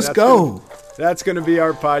 C's. Let's go. That's going to be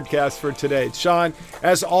our podcast for today. Sean,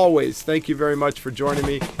 as always, thank you very much for joining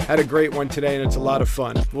me. Had a great one today, and it's a lot of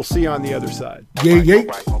fun. We'll see you on the other side. Yay.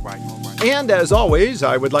 All right. And as always,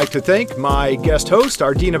 I would like to thank my guest host,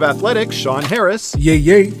 our Dean of Athletics, Sean Harris.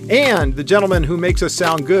 Yay. And the gentleman who makes us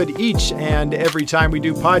sound good each and every time we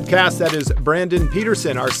do podcasts, that is Brandon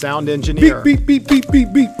Peterson, our sound engineer. Beep.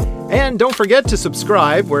 And don't forget to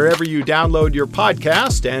subscribe wherever you download your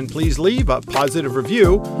podcast, and please leave a positive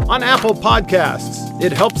review on Apple Podcasts.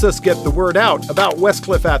 It helps us get the word out about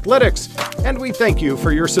Westcliff Athletics, and we thank you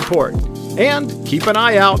for your support. And keep an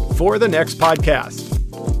eye out for the next podcast.